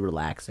really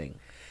relaxing.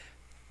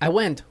 I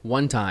went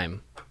one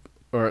time,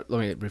 or let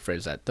me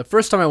rephrase that. The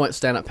first time I went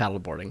stand-up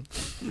paddleboarding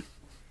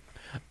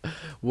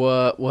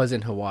was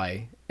in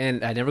Hawaii,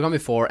 and I'd never gone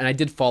before, and I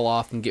did fall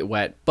off and get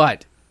wet,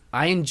 but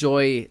I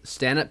enjoy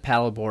stand-up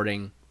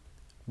paddleboarding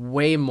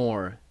way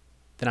more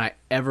than I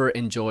ever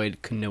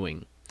enjoyed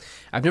canoeing.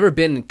 I've never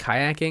been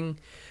kayaking,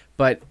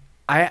 but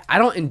I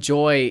don't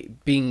enjoy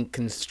being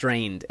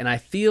constrained, and I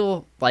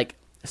feel like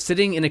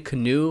sitting in a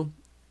canoe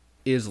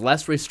is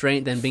less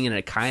restraint than being in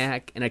a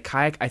kayak. In a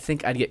kayak, I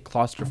think I'd get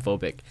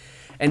claustrophobic.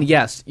 And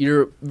yes,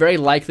 you're very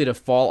likely to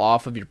fall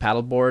off of your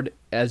paddleboard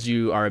as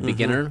you are a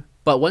beginner,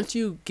 but once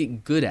you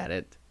get good at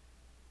it,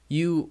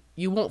 you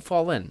won't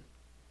fall in.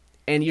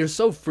 And you're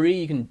so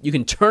free, you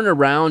can turn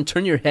around,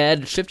 turn your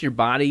head, shift your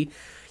body.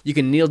 You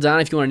can kneel down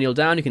if you want to kneel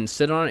down, you can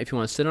sit on it if you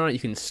want to sit on it, you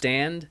can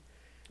stand.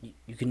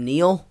 You can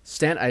kneel.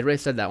 I already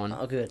said that one.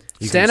 Oh, good. You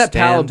can Stand-up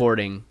stand.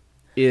 paddleboarding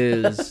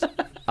is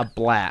a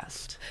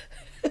blast.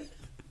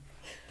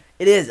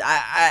 It is.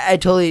 I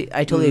totally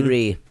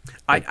agree.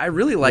 I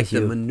really like the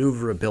you.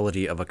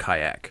 maneuverability of a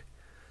kayak.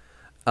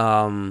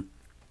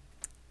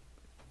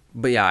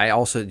 But yeah, I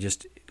also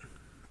just,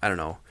 I don't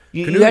know.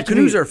 You have to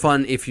Canoes be- are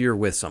fun if you're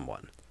with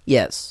someone.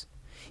 Yes.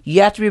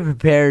 You have to be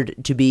prepared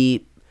to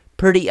be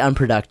pretty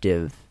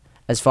unproductive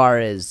as far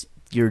as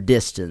your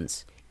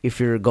distance if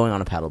you're going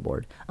on a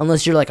paddleboard.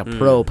 Unless you're like a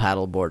pro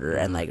paddleboarder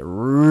and like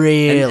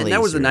really And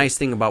that was the serious. nice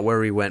thing about where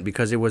we went,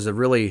 because it was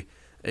we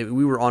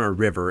were on a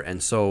river,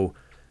 and so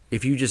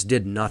if you just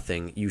did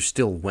nothing, you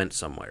still went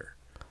somewhere.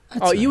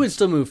 You would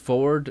still move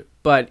forward,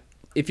 but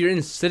if you're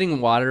in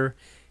sitting water,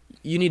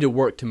 you need to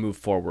work to move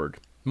forward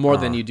more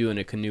than you do in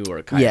a canoe or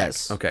a kayak.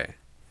 Yes. Okay.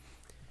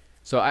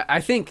 So I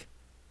think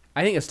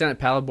a stand-up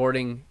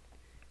paddleboarding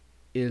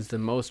is the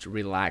most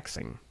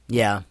relaxing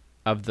Yeah.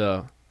 of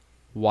the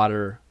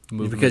water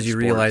movement Because you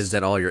sports. realize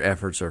that all your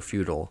efforts are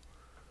futile.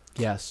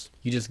 Yes,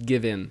 you just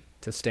give in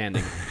to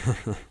standing.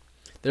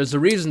 There's a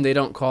reason they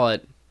don't call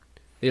it.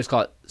 They just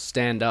call it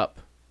stand-up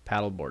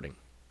paddleboarding.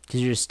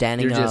 Because you're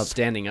standing You're up. just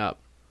standing up.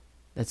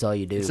 That's all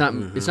you do. It's not.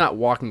 It's not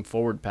walking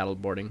forward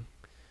paddleboarding,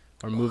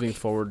 or moving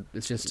forward.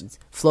 It's just.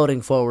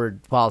 floating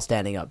forward while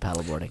standing up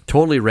paddleboarding.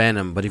 Totally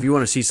random, but if you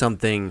want to see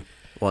something,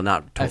 well,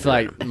 not totally I feel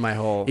random. like my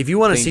whole. If you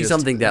want to thing see just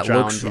something that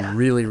drowned. looks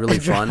really, really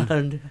fun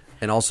Drowned.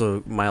 and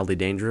also mildly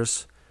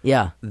dangerous,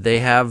 Yeah. they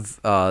have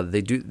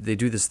they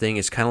do this thing.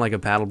 It's kind of like a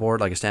paddleboard,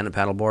 like a stand-up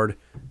paddleboard.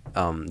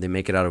 They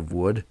make it out of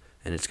wood,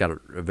 and it's got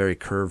a very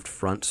curved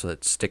front, so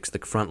it sticks. The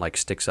front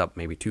sticks up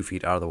maybe 2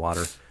 feet out of the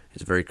water.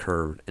 It's very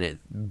curved, and it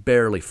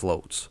barely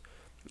floats,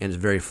 and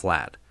it's very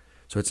flat.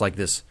 So it's like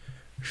this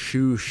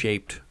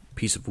shoe-shaped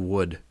piece of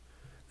wood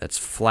that's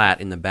flat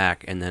in the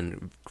back and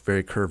then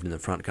very curved in the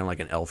front, kind of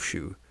like an elf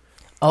shoe.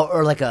 Oh,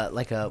 or like a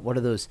what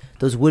are those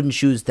wooden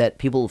shoes that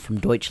people from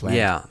Deutschland?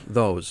 Yeah,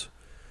 those.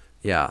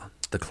 Yeah,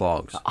 the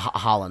clogs.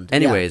 Holland.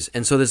 Anyways,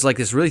 and so there's like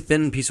this really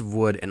thin piece of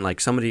wood, and like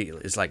somebody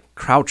is like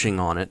crouching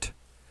on it,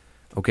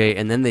 okay,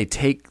 and then they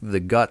take the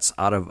guts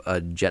out of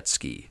a jet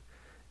ski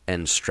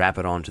and strap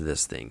it onto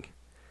this thing.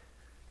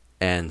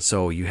 And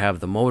so you have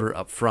the motor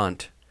up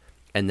front,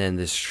 and then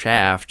this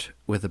shaft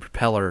with the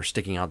propeller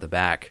sticking out the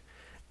back,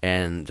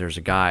 and there's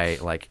a guy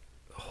like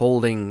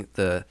holding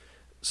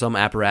some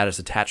apparatus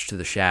attached to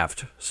the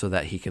shaft so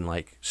that he can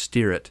like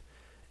steer it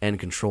and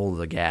control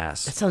the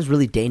gas. That sounds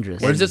really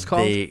dangerous. What is this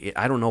called?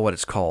 I don't know what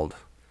it's called,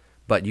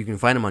 but you can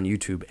find them on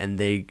YouTube, and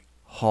they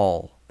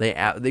haul. They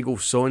go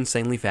so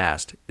insanely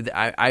fast.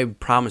 I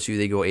promise you,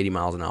 they go 80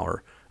 miles an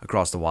hour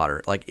across the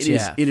water. Like it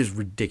is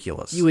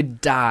ridiculous. You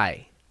would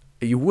die.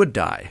 You would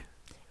die.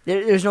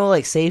 There's no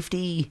like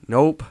safety.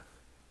 Nope.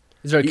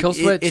 Is there a kill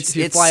switch? It's if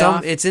you fly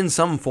off? It's in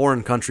some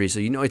foreign country, so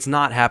you know it's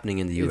not happening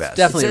in the U.S.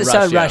 definitely It's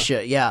Russia.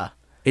 Russia. Yeah.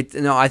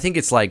 No, I think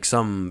it's like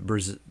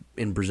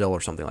in Brazil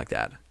or something like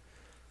that.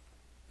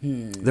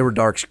 There were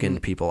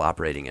dark-skinned people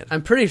operating it.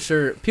 I'm pretty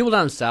sure people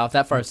down south,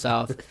 that far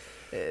south,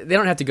 they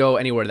don't have to go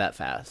anywhere that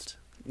fast.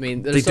 I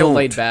mean, they're They so don't.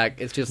 laid back.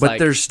 It's just But like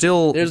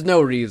there's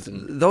no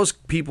reason. those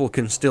people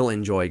can still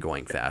enjoy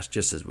going fast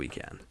just as we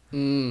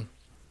can.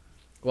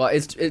 Well,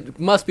 it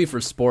must be for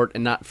sport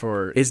and not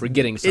for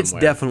getting somewhere. It's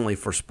definitely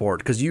for sport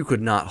because you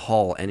could not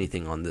haul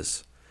anything on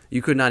this.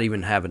 You could not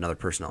even have another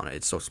person on it.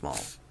 It's so small.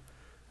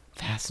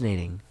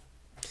 Fascinating.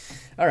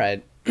 All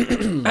right.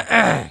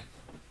 That's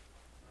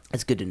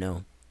good to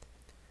know.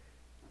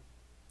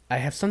 I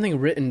have something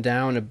written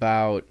down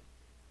about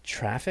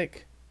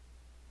traffic.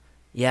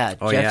 Yeah.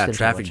 Oh Jeff's yeah, gonna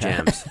traffic talk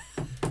about jams.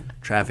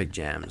 Traffic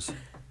jams.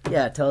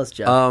 Yeah, tell us,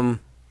 Jeff.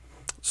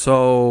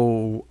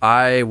 So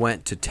I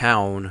went to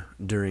town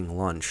during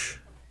lunch,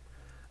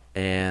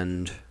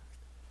 and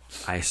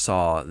I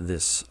saw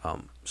this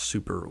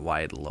super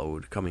wide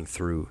load coming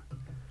through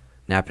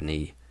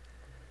Napanee.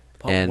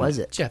 What was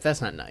it? Jeff,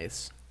 that's not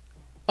nice.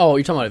 Oh,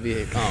 you're talking about a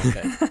vehicle. Oh,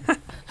 okay.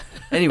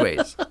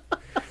 Anyways,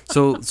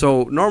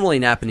 so normally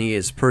Napanee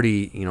is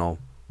pretty,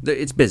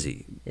 it's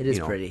busy. It is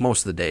pretty.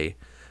 Most of the day.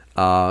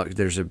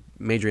 There's a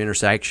major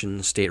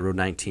intersection, State Road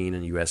 19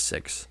 and US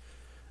 6.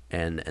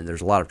 And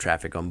there's a lot of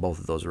traffic on both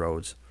of those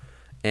roads.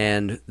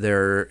 And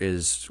there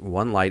is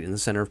one light in the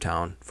center of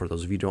town, for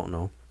those of you who don't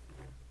know.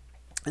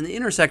 And the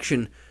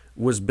intersection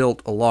was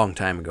built a long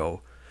time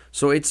ago,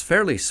 so it's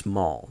fairly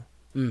small.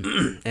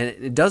 And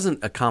it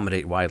doesn't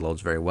accommodate wide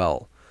loads very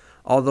well,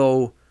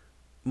 although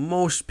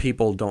most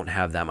people don't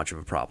have that much of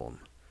a problem.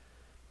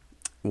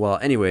 Well,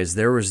 anyways,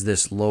 there was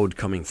this load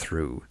coming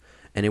through,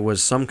 and it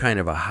was some kind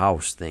of a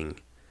house thing,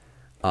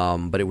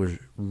 but it was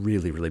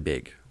really, really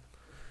big.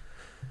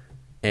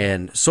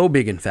 And so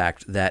big, in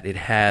fact, that it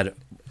had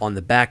on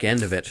the back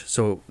end of it,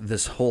 so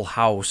this whole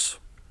house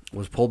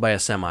was pulled by a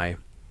semi,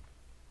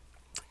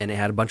 and it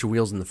had a bunch of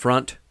wheels in the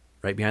front,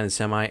 right behind the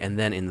semi, and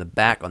then in the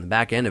back, on the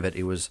back end of it,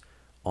 it was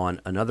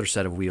on another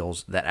set of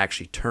wheels that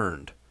actually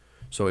turned.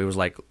 So it was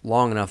like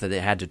long enough that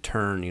it had to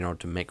turn,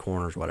 to make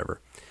corners,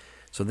 whatever.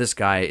 So this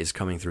guy is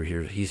coming through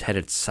here. He's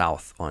headed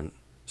south on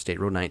State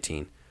Road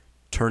 19,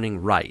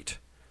 turning right,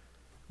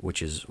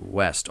 which is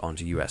west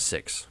onto US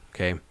 6,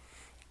 okay?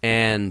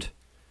 And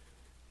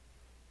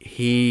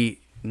he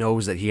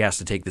knows that he has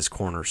to take this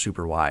corner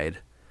super wide,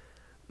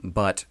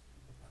 but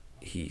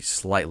he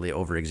slightly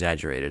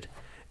over-exaggerated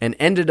and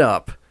ended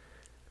up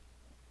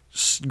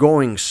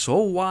going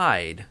so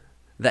wide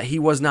that he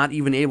was not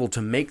even able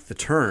to make the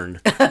turn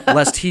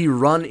lest he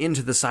run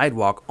into the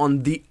sidewalk on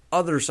the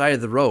other side of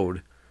the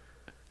road.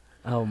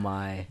 Oh,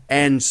 my.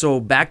 And so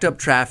backed up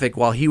traffic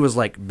while he was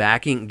like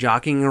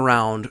jockeying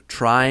around,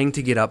 trying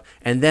to get up.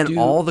 And then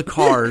all the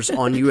cars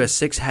on US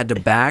 6 had to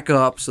back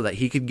up so that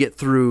he could get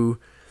through.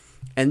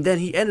 And then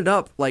he ended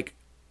up like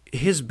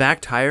his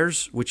back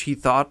tires, which he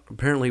thought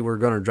apparently were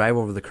going to drive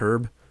over the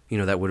curb,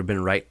 that would have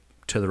been right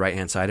to the right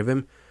hand side of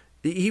him.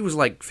 He was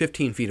like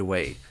 15 feet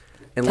away.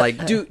 And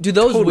like, do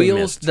those totally wheels,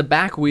 missed. the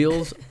back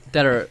wheels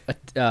that are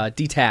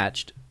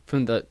detached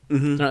from the,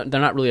 they're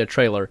not really a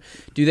trailer.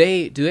 Do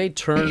they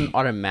turn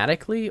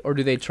automatically, or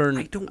do they turn?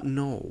 I don't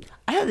know.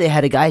 I thought they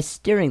had a guy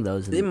steering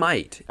those. They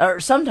might. Or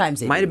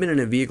sometimes they Might do. have been in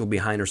a vehicle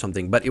behind or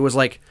something, but it was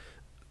like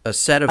a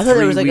set of I thought there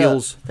three was like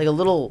wheels. a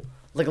little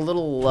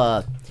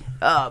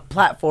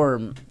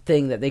platform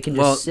thing that they can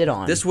just sit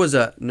on. This was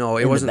it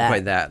the wasn't back.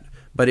 quite that.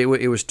 But it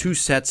was two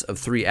sets of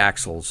 3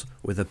 axles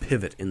with a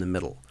pivot in the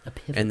middle. A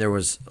pivot. And there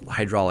was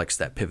hydraulics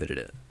that pivoted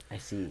it. I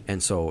see.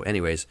 And so,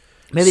 anyways,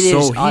 Maybe they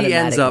just he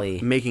ends up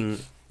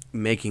automatically-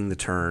 making the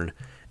turn.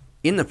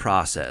 In the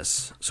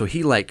process, so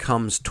he like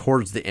comes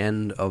towards the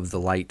end of the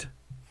light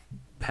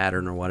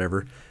pattern or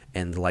whatever,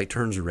 and the light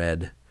turns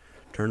red,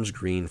 turns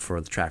green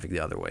for the traffic the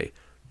other way.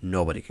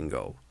 Nobody can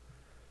go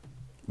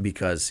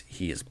because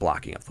he is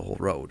blocking up the whole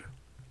road.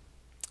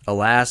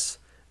 Alas,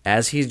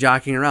 as he's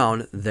jockeying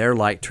around, their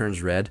light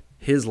turns red,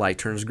 his light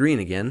turns green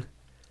again.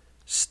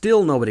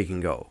 Still nobody can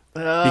go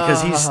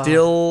because he's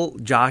still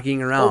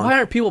jockeying around. Well, why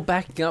aren't people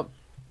backing up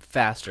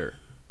faster?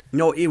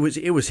 No, it was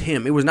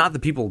him. It was not the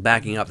people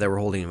backing up that were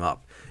holding him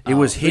up. It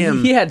was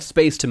him. He had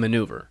space to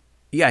maneuver.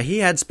 Yeah, he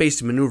had space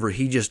to maneuver.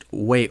 He just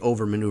way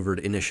over-maneuvered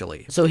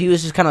initially. So he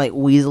was just kind of like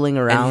weaseling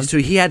around. And so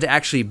he had to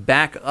actually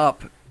back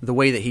up the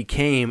way that he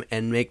came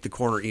and make the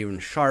corner even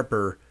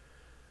sharper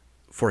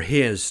for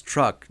his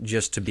truck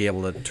just to be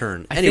able to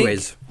turn. I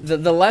Anyways,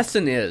 think the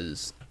lesson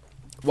is,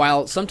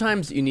 while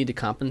sometimes you need to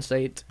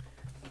compensate,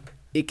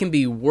 it can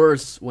be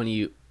worse when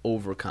you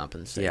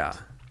overcompensate. yeah.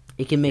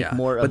 it can make Yeah.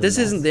 more of But a this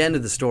mess. isn't the end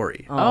of the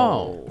story.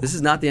 Oh. This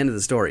is not the end of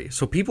the story.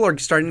 So people are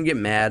starting to get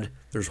mad.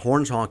 There's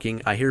horns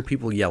honking. I hear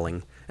people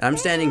yelling. And I'm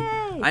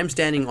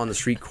standing on the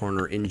street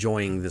corner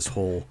enjoying this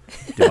whole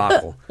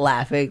debacle.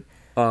 Laughing.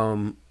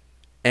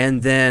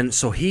 And then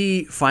so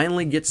he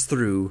finally gets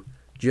through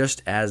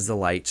just as the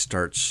light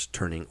starts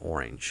turning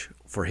orange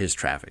for his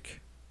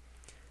traffic.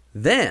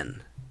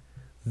 Then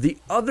the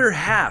other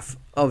half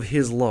of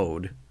his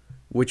load,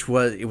 which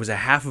was a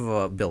half of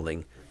a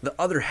building, the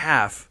other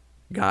half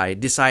guy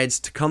decides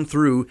to come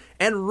through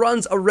and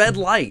runs a red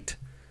light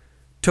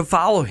to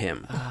follow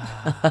him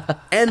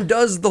and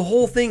does the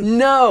whole thing.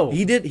 No.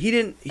 He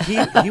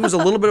was a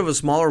little bit of a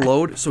smaller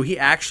load, so he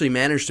actually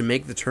managed to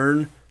make the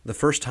turn the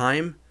first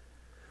time.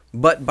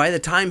 But by the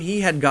time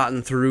he had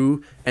gotten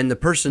through, and the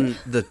person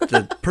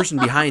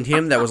behind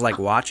him that was like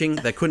watching,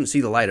 that couldn't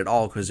see the light at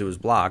all because it was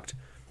blocked,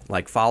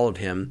 like followed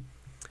him,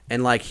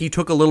 and like he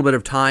took a little bit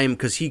of time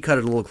because he cut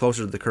it a little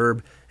closer to the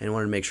curb and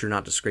wanted to make sure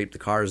not to scrape the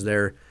cars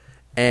there,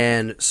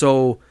 and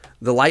so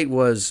the light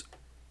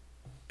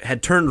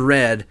had turned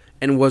red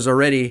and was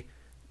already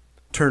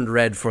turned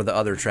red for the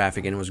other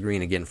traffic and was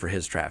green again for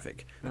his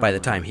traffic by the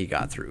time he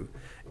got through.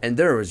 And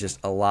there was just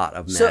a lot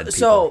of mad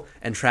people,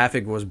 and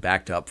traffic was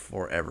backed up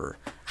forever.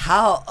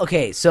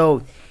 Okay,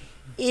 so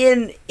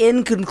in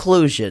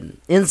conclusion,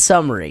 in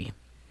summary,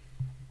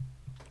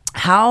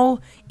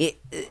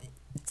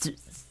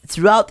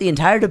 throughout the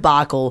entire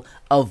debacle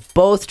of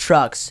both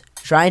trucks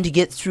trying to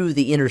get through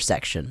the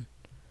intersection,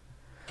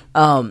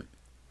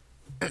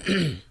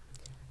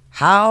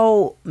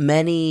 how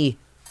many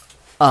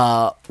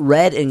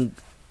red and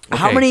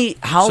how many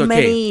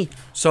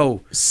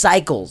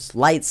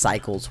light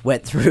cycles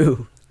went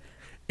through?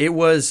 It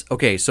was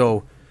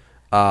so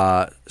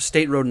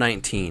State Road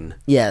 19,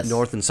 Yes.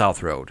 North and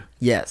South Road,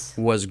 Yes.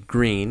 was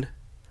green,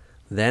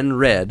 then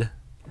red,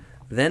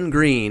 then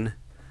green,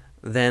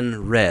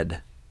 then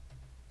red,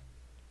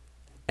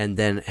 and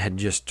then had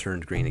just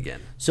turned green again.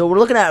 So we're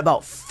looking at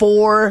about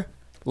 4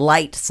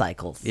 light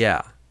cycles.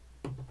 Yeah.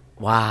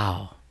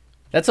 Wow.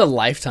 That's a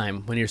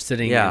lifetime when you're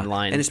sitting in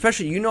line. And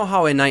especially, you know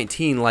how in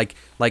 19, like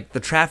the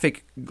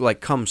traffic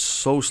like comes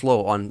so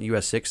slow on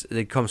US 6,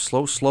 it comes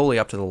slowly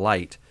up to the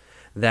light,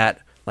 that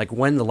like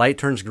when the light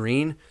turns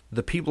green,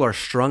 the people are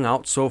strung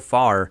out so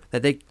far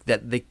that they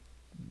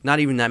not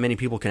even that many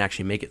people can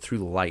actually make it through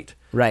the light.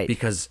 Right.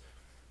 Because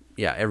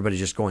everybody's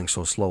just going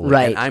so slowly.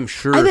 Right. And I'm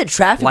sure I bet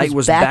traffic light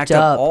was backed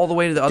up all the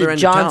way to the other end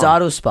John's of town.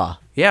 Auto Spa.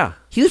 Yeah.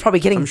 He was probably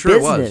getting I'm sure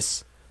it was.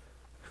 business.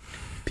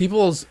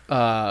 People's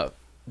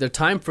their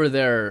time for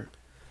their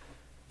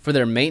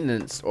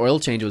maintenance oil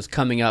change was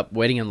coming up,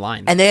 waiting in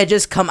line. And they had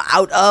just come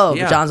out of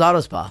Yeah. John's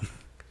Auto Spa.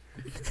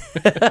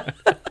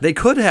 They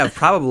could have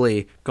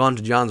probably gone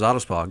to John's Auto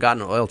Spa,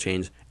 gotten an oil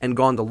change, and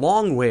gone the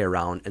long way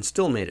around and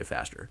still made it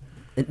faster.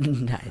 I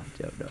don't know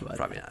about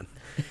Probably not.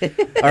 All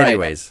right.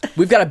 Anyways,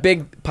 We've got a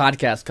big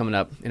podcast coming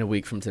up in a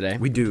week from today.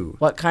 we do.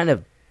 What kind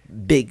of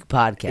big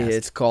podcast?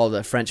 It's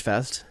called French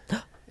Fest,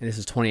 and this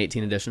is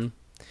 2018 edition.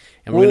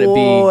 And we're going to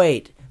be...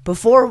 Wait,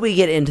 before we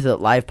get into the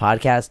live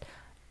podcast,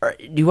 do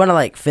you want to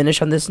like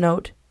finish on this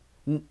note?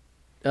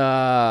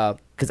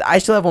 Because I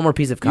still have one more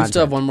piece of You content.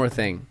 still have one more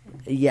thing.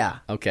 Yeah.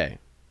 Okay.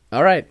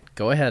 All right.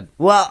 Go ahead.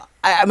 Well,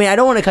 I mean, I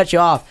don't want to cut you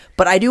off,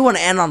 but I do want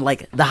to end on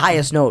like the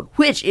highest note,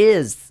 which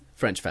is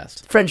French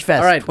Fest. French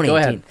Fest. All right. 2018. Go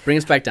ahead. Bring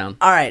us back down.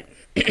 All right.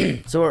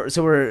 so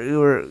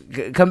we're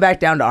come back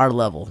down to our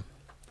level.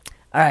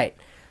 All right.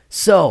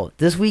 So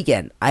this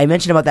weekend, I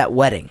mentioned about that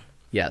wedding.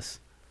 Yes.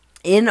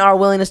 In our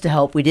willingness to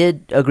help, we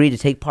did agree to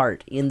take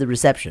part in the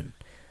reception.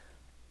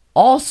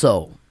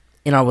 Also,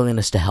 in our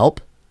willingness to help,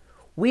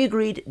 we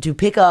agreed to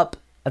pick up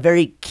a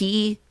very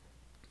key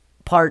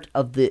part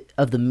of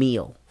the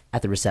meal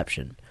at the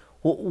reception.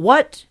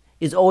 What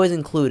is always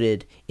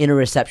included in a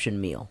reception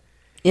meal?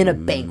 In a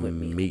banquet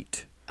meal?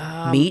 Meat.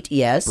 Meat,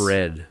 yes.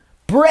 Bread.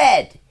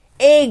 Bread!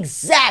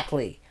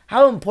 Exactly!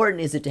 How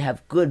important is it to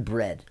have good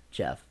bread,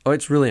 Jeff? Oh,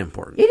 it's really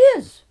important. It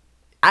is.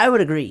 I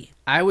would agree.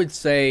 I would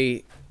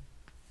say,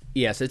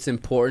 yes, it's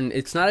important.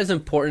 It's not as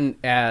important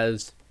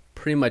as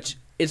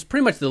it's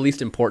pretty much the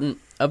least important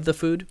of the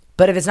food.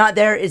 But if it's not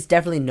there, it's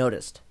definitely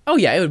noticed. Oh,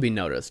 yeah, it would be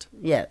noticed.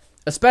 Yeah.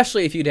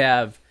 Especially if you'd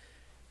have...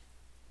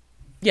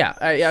 Yeah,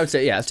 I would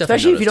say, yeah, it's definitely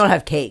Especially if you noticed. don't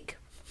have cake.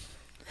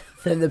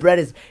 Then the bread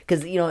is...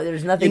 Because,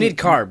 there's nothing... You need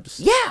carbs.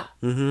 Yeah.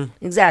 Mm-hmm.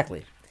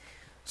 Exactly.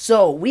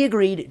 So, we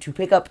agreed to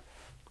pick up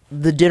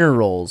the dinner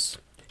rolls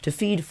to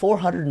feed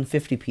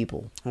 450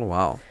 people. Oh,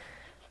 wow.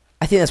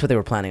 I think that's what they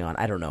were planning on.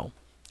 I don't know.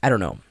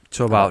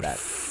 So about that.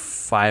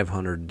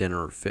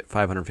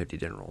 550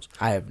 dinner rolls.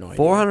 I have no idea.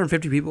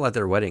 450 people at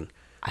their wedding.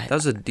 That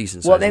was a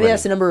decent. Well, sized maybe wedding.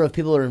 that's the number of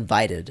people who are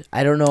invited.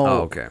 I don't know.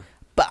 Oh, okay.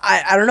 But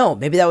I don't know.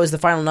 Maybe that was the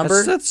final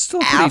number. That's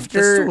still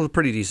a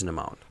pretty decent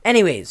amount.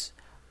 Anyways,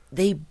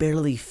 they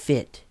barely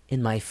fit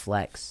in my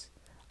Flex.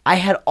 I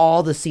had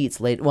all the seats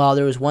laid. Well,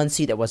 there was one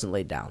seat that wasn't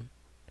laid down.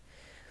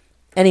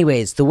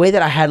 Anyways, the way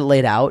that I had it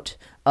laid out,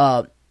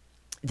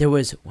 there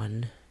was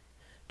 1,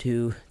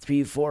 2,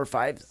 3, 4,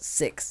 5,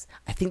 6.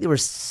 I think there were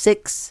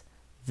 6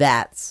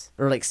 vats,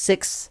 or like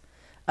 6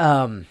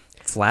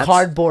 Flats?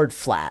 cardboard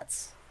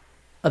flats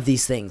of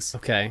these things.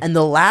 Okay. And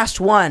the last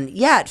one,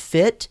 yeah, it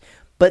fit,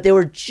 but they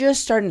were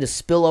just starting to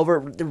spill over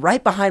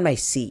right behind my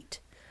seat.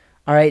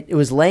 All right, it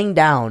was laying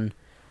down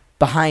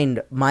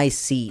behind my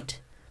seat,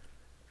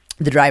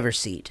 the driver's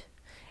seat.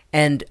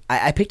 And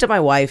I picked up my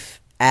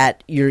wife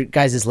at your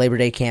guys' Labor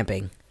Day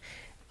camping.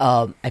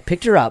 I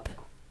picked her up,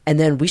 and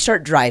then we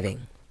start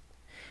driving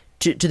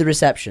to the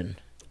reception.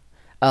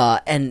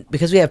 And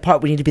because we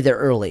need to be there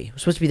early. We're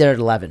supposed to be there at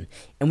 11.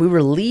 And we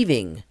were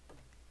leaving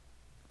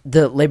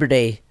the Labor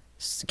Day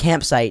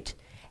campsite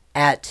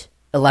at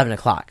 11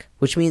 o'clock,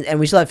 which means, and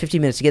we still have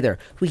 15 minutes to get there.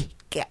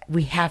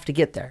 We have to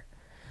get there.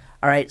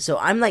 All right, so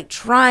I'm like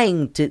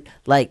trying to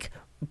like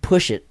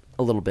push it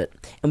a little bit.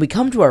 And we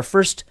come to our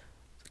first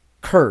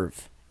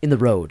curve in the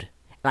road.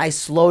 And I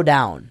slow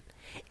down.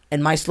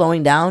 And my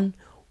slowing down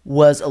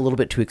was a little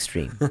bit too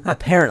extreme,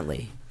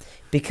 apparently.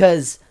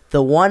 Because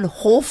the one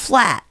whole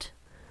flat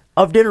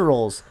of dinner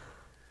rolls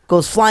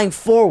goes flying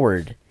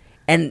forward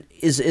and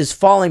is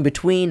falling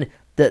between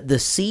the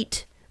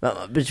seat,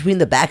 between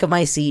the back of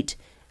my seat,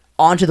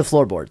 onto the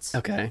floorboards.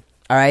 Okay.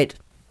 All right?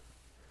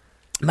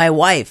 My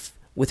wife,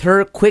 with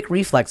her quick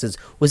reflexes,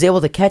 was able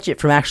to catch it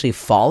from actually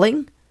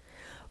falling.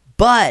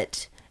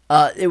 But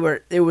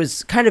it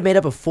was kind of made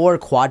up of 4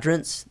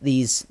 quadrants,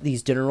 these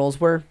dinner rolls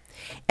were.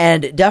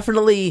 And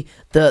definitely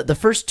the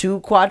first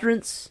 2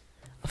 quadrants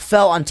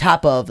fell on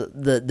top of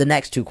the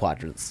next 2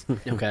 quadrants.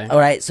 Okay. All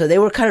right, so they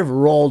were kind of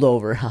rolled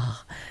over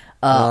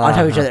on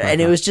top of each other. And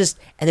it was just,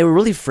 and they were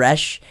really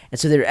fresh. And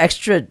so they were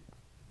extra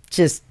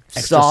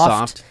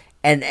soft.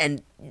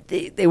 And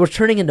they were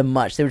turning into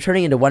mush. They were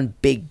turning into one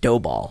big dough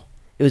ball.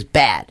 It was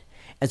bad.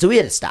 And so we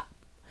had to stop.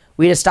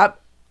 We had to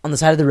stop on the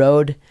side of the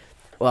road.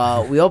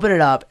 We opened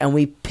it up, and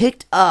we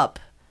picked up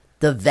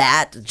the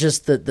vat,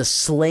 just the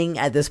sling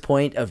at this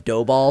point of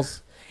dough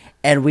balls,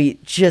 and we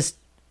just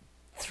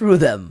threw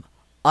them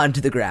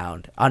onto the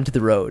ground, onto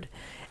the road.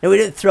 And we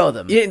didn't throw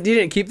them. You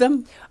didn't keep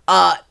them?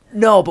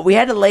 No, but we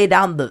had to lay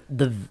down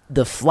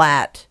the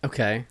flat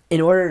Okay.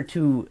 in order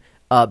to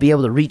be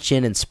able to reach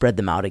in and spread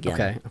them out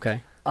again.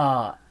 Okay.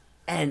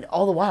 And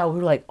all the while, we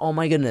were like, oh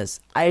my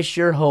goodness, I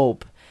sure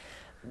hope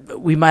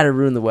we might have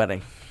ruined the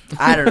wedding.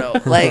 I don't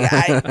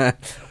know.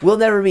 We'll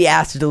never be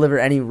asked to deliver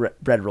any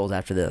bread rolls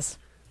after this.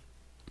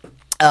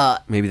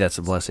 Maybe that's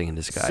a blessing in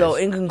disguise. So,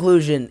 in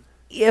conclusion,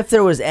 if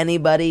there was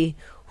anybody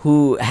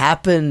who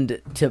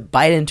happened to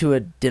bite into a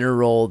dinner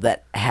roll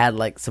that had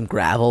like some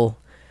gravel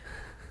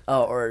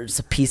or just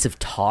a piece of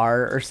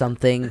tar or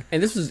something,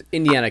 And this was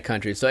Indiana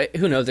country, so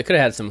who knows? It could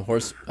have had some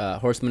horse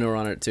manure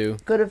on it too.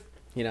 could have.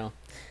 You know.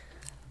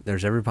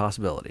 there's every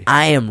possibility.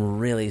 I am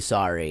really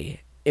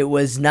sorry. It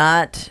was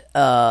not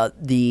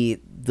the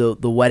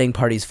wedding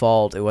party's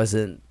fault. It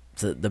wasn't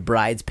the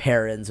bride's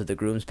parents or the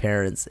groom's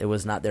parents. It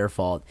was not their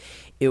fault.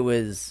 It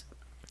was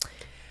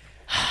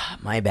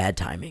my bad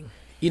timing.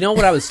 You know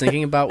what I was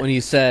thinking about when you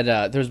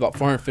said there's about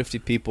 450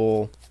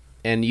 people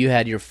and you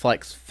had your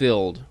Flex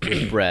filled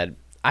with bread?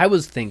 I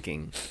was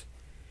thinking,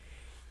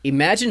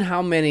 imagine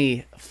how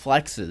many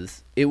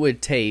Flexes it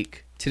would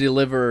take to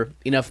deliver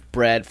enough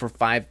bread for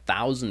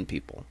 5,000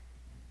 people.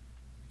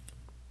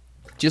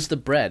 Just the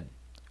bread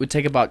would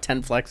take about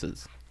 10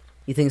 Flexes.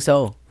 You think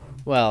so?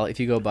 Well, if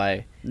you go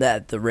by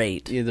That the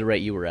rate. the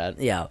rate you were at.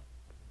 Yeah.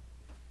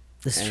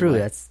 That's Anyway. true.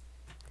 That's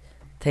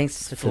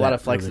thanks. It's for a lot that,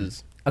 of Flexes. Ruben.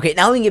 Okay,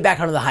 now we can get back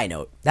onto the high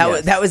note.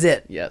 That was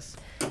it. Yes.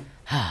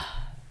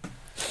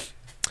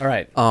 All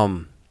right.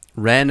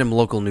 Random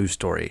local news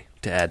story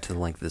to add to the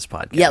length of this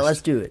podcast. Yeah,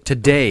 let's do it.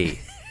 Today,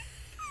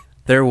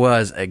 there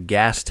was a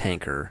gas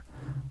tanker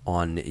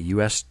on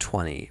US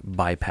 20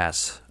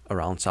 bypass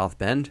around South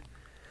Bend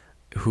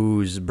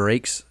whose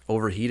brakes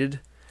overheated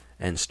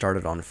and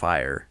started on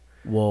fire.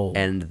 Whoa.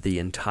 And the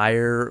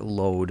entire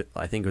load,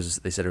 I think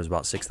they said it was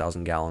about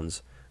 6,000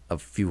 gallons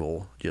of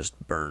fuel just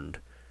burned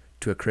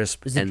to a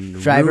crisp. Is the and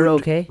driver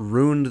okay?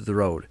 Ruined the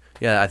road.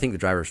 Yeah, I think the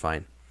driver's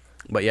fine.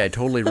 But yeah, it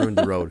totally ruined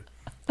the road.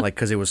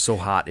 Because it was so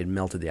hot, it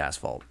melted the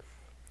asphalt.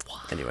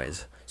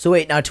 Anyways. So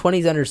wait, now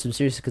 20's under some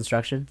serious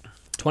construction?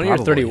 20 or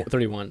Probably. 30,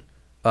 31?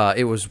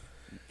 It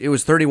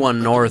was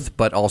 31 north,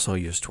 but also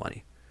US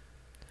 20.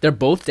 They're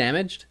both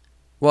damaged?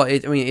 Well,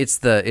 it's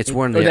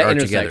when Or they that are together.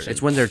 intersection.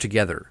 It's when they're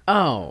together.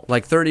 Oh.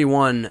 Like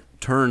 31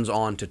 turns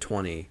on to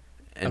 20,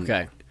 and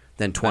Okay.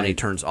 then 20 Right.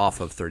 turns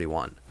off of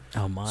 31.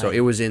 Oh my. So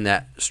it was in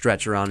that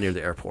stretch around near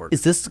the airport.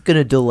 Is this going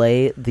to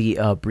delay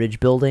the bridge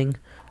building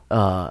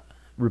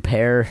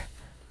repair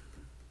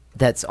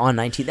that's on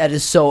 19? That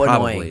is so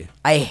Probably.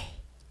 annoying.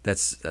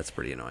 That's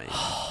pretty annoying.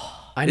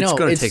 I It's know.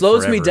 gonna It take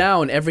slows me forever.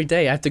 down every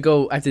day. I have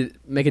to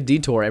make a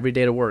detour every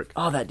day to work.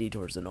 Oh, that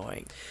detour's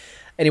annoying.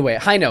 Anyway,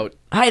 high note.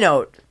 High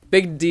note.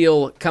 Big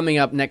deal coming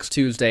up next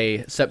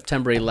Tuesday,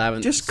 September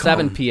 11th, Just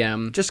 7 come.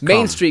 p.m. Just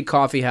Main come. Street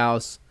Coffee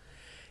House.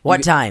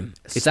 What time?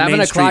 It's 7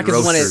 Main o'clock Street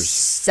is when Roasters. it's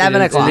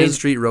 7 it is- o'clock. It Main is,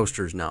 Street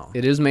Roasters now.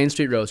 it is Main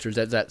Street Roasters.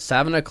 That's at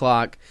 7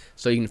 o'clock.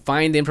 So you can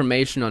find the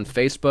information on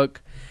Facebook.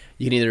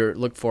 You can either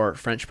look for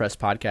French Press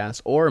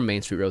Podcast or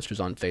Main Street Roasters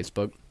on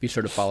Facebook. Be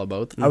sure to follow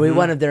both. Are we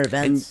one of their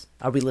events?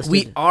 Are we listed?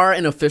 We are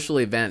an official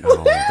event.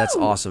 Oh, that's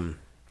awesome.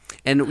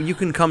 And you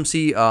can come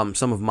see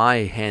some of my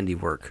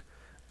handiwork.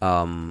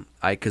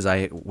 Because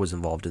I was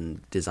involved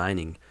in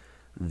designing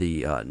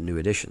the new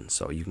edition,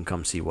 so you can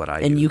come see what I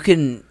And do. you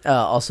can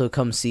also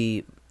come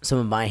see some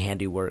of my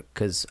handiwork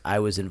because I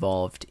was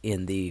involved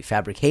in the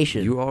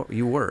fabrication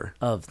you were,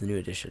 of the new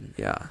edition.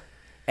 yeah.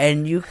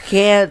 And you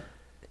can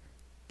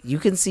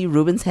see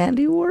Ruben's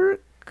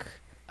handiwork.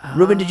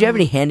 Ruben, did you have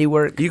any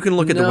handiwork? You can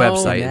look at the No,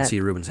 website and Matt. see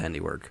Ruben's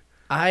handiwork.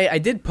 I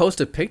did post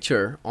a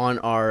picture on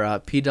our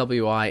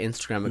PWI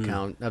Instagram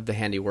account of the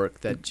handiwork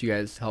that you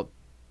guys helped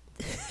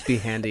be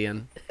handy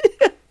in.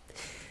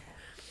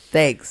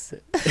 Thanks.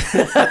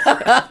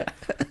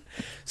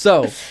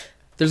 So,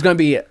 there's going to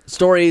be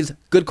stories,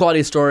 good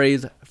quality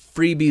stories,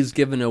 freebies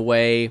given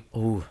away.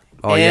 Ooh.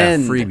 Oh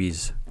And yeah,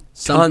 freebies. Tons of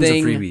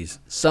Something, freebies.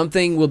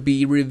 something will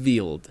be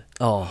revealed.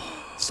 Oh.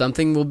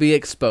 Something will be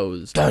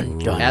exposed Dun,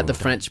 dun, at the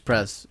French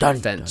Press Dun,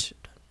 bench.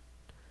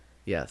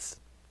 Yes.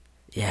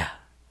 Yeah.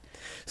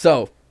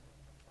 So,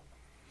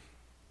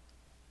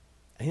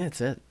 I think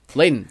that's it.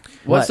 Layden,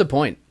 what's What? the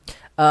point?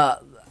 I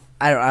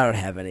don't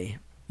have any.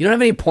 You don't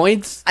have any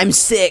points? I'm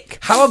sick.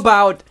 How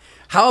about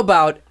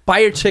buy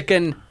your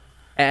chicken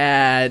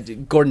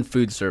at Gordon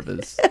Food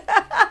Service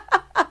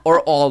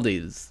or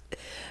Aldi's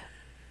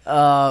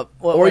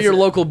or your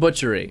local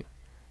butchery?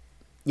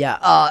 Yeah.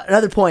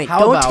 Another point. How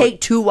Don't about- take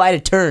too wide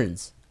of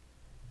turns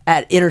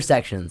at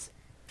intersections.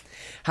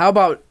 How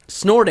about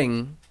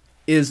snorting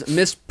is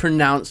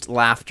mispronounced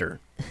laughter?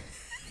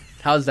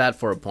 How's that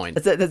for a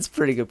point? That's a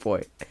pretty good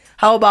point.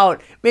 How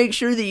about make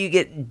sure that you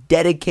get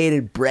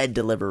dedicated bread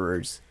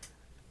deliverers?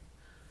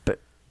 But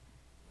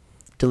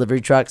delivery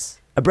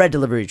trucks? A bread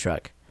delivery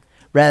truck.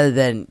 Rather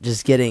than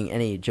just getting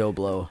any Joe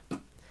Blow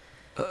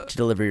to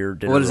deliver your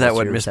dinner. What is that? rolls to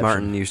What your Miss reception.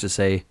 Martin used to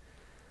say?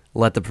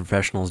 Let the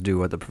professionals do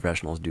what the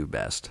professionals do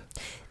best.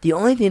 The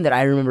only thing that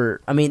I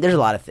remember, I mean, there's a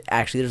lot of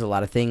there's a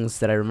lot of things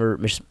that I remember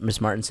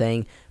Miss Martin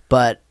saying,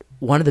 but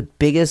one of the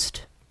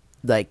biggest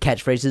like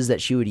catchphrases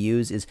that she would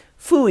use is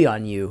 "Phooey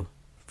on you."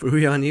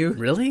 Fooey on you?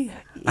 Really?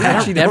 I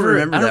actually don't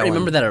remember I don't that one.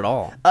 remember that at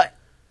all.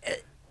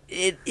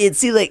 It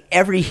seemed like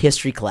every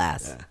history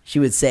class she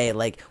would say,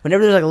 like,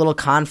 whenever there's like a little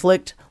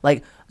conflict,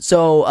 like,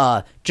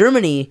 so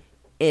Germany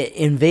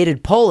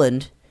invaded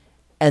Poland,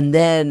 and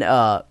then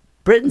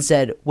Britain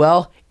said,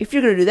 well, if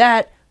you're gonna do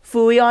that,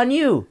 phooey on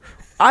you.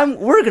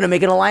 We're gonna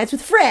make an alliance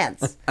with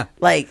France.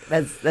 Like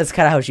that's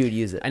kind of how she would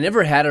use it. I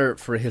never had her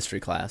for a history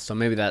class, so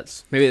maybe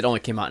it only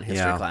came out in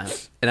history Yeah.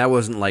 class. And I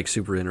wasn't like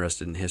super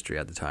interested in history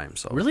at the time.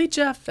 So Really,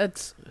 Jeff?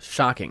 That's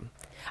shocking.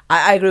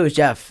 I agree with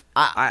Jeff.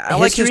 I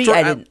like history, history. I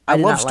I did love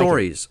not like it.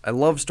 stories. I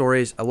love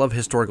stories. I love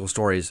historical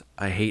stories.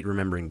 I hate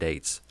remembering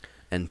dates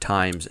and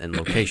times and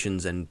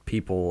locations and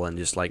people and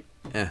just like,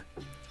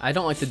 I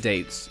don't like the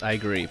dates. I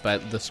agree,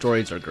 but the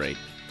stories are great,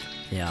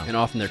 Yeah. and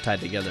often they're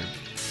tied together.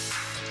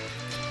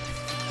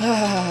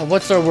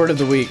 What's our word of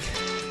the week?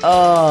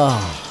 Oh.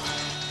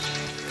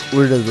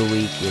 Word of the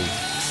week is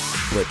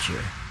butcher.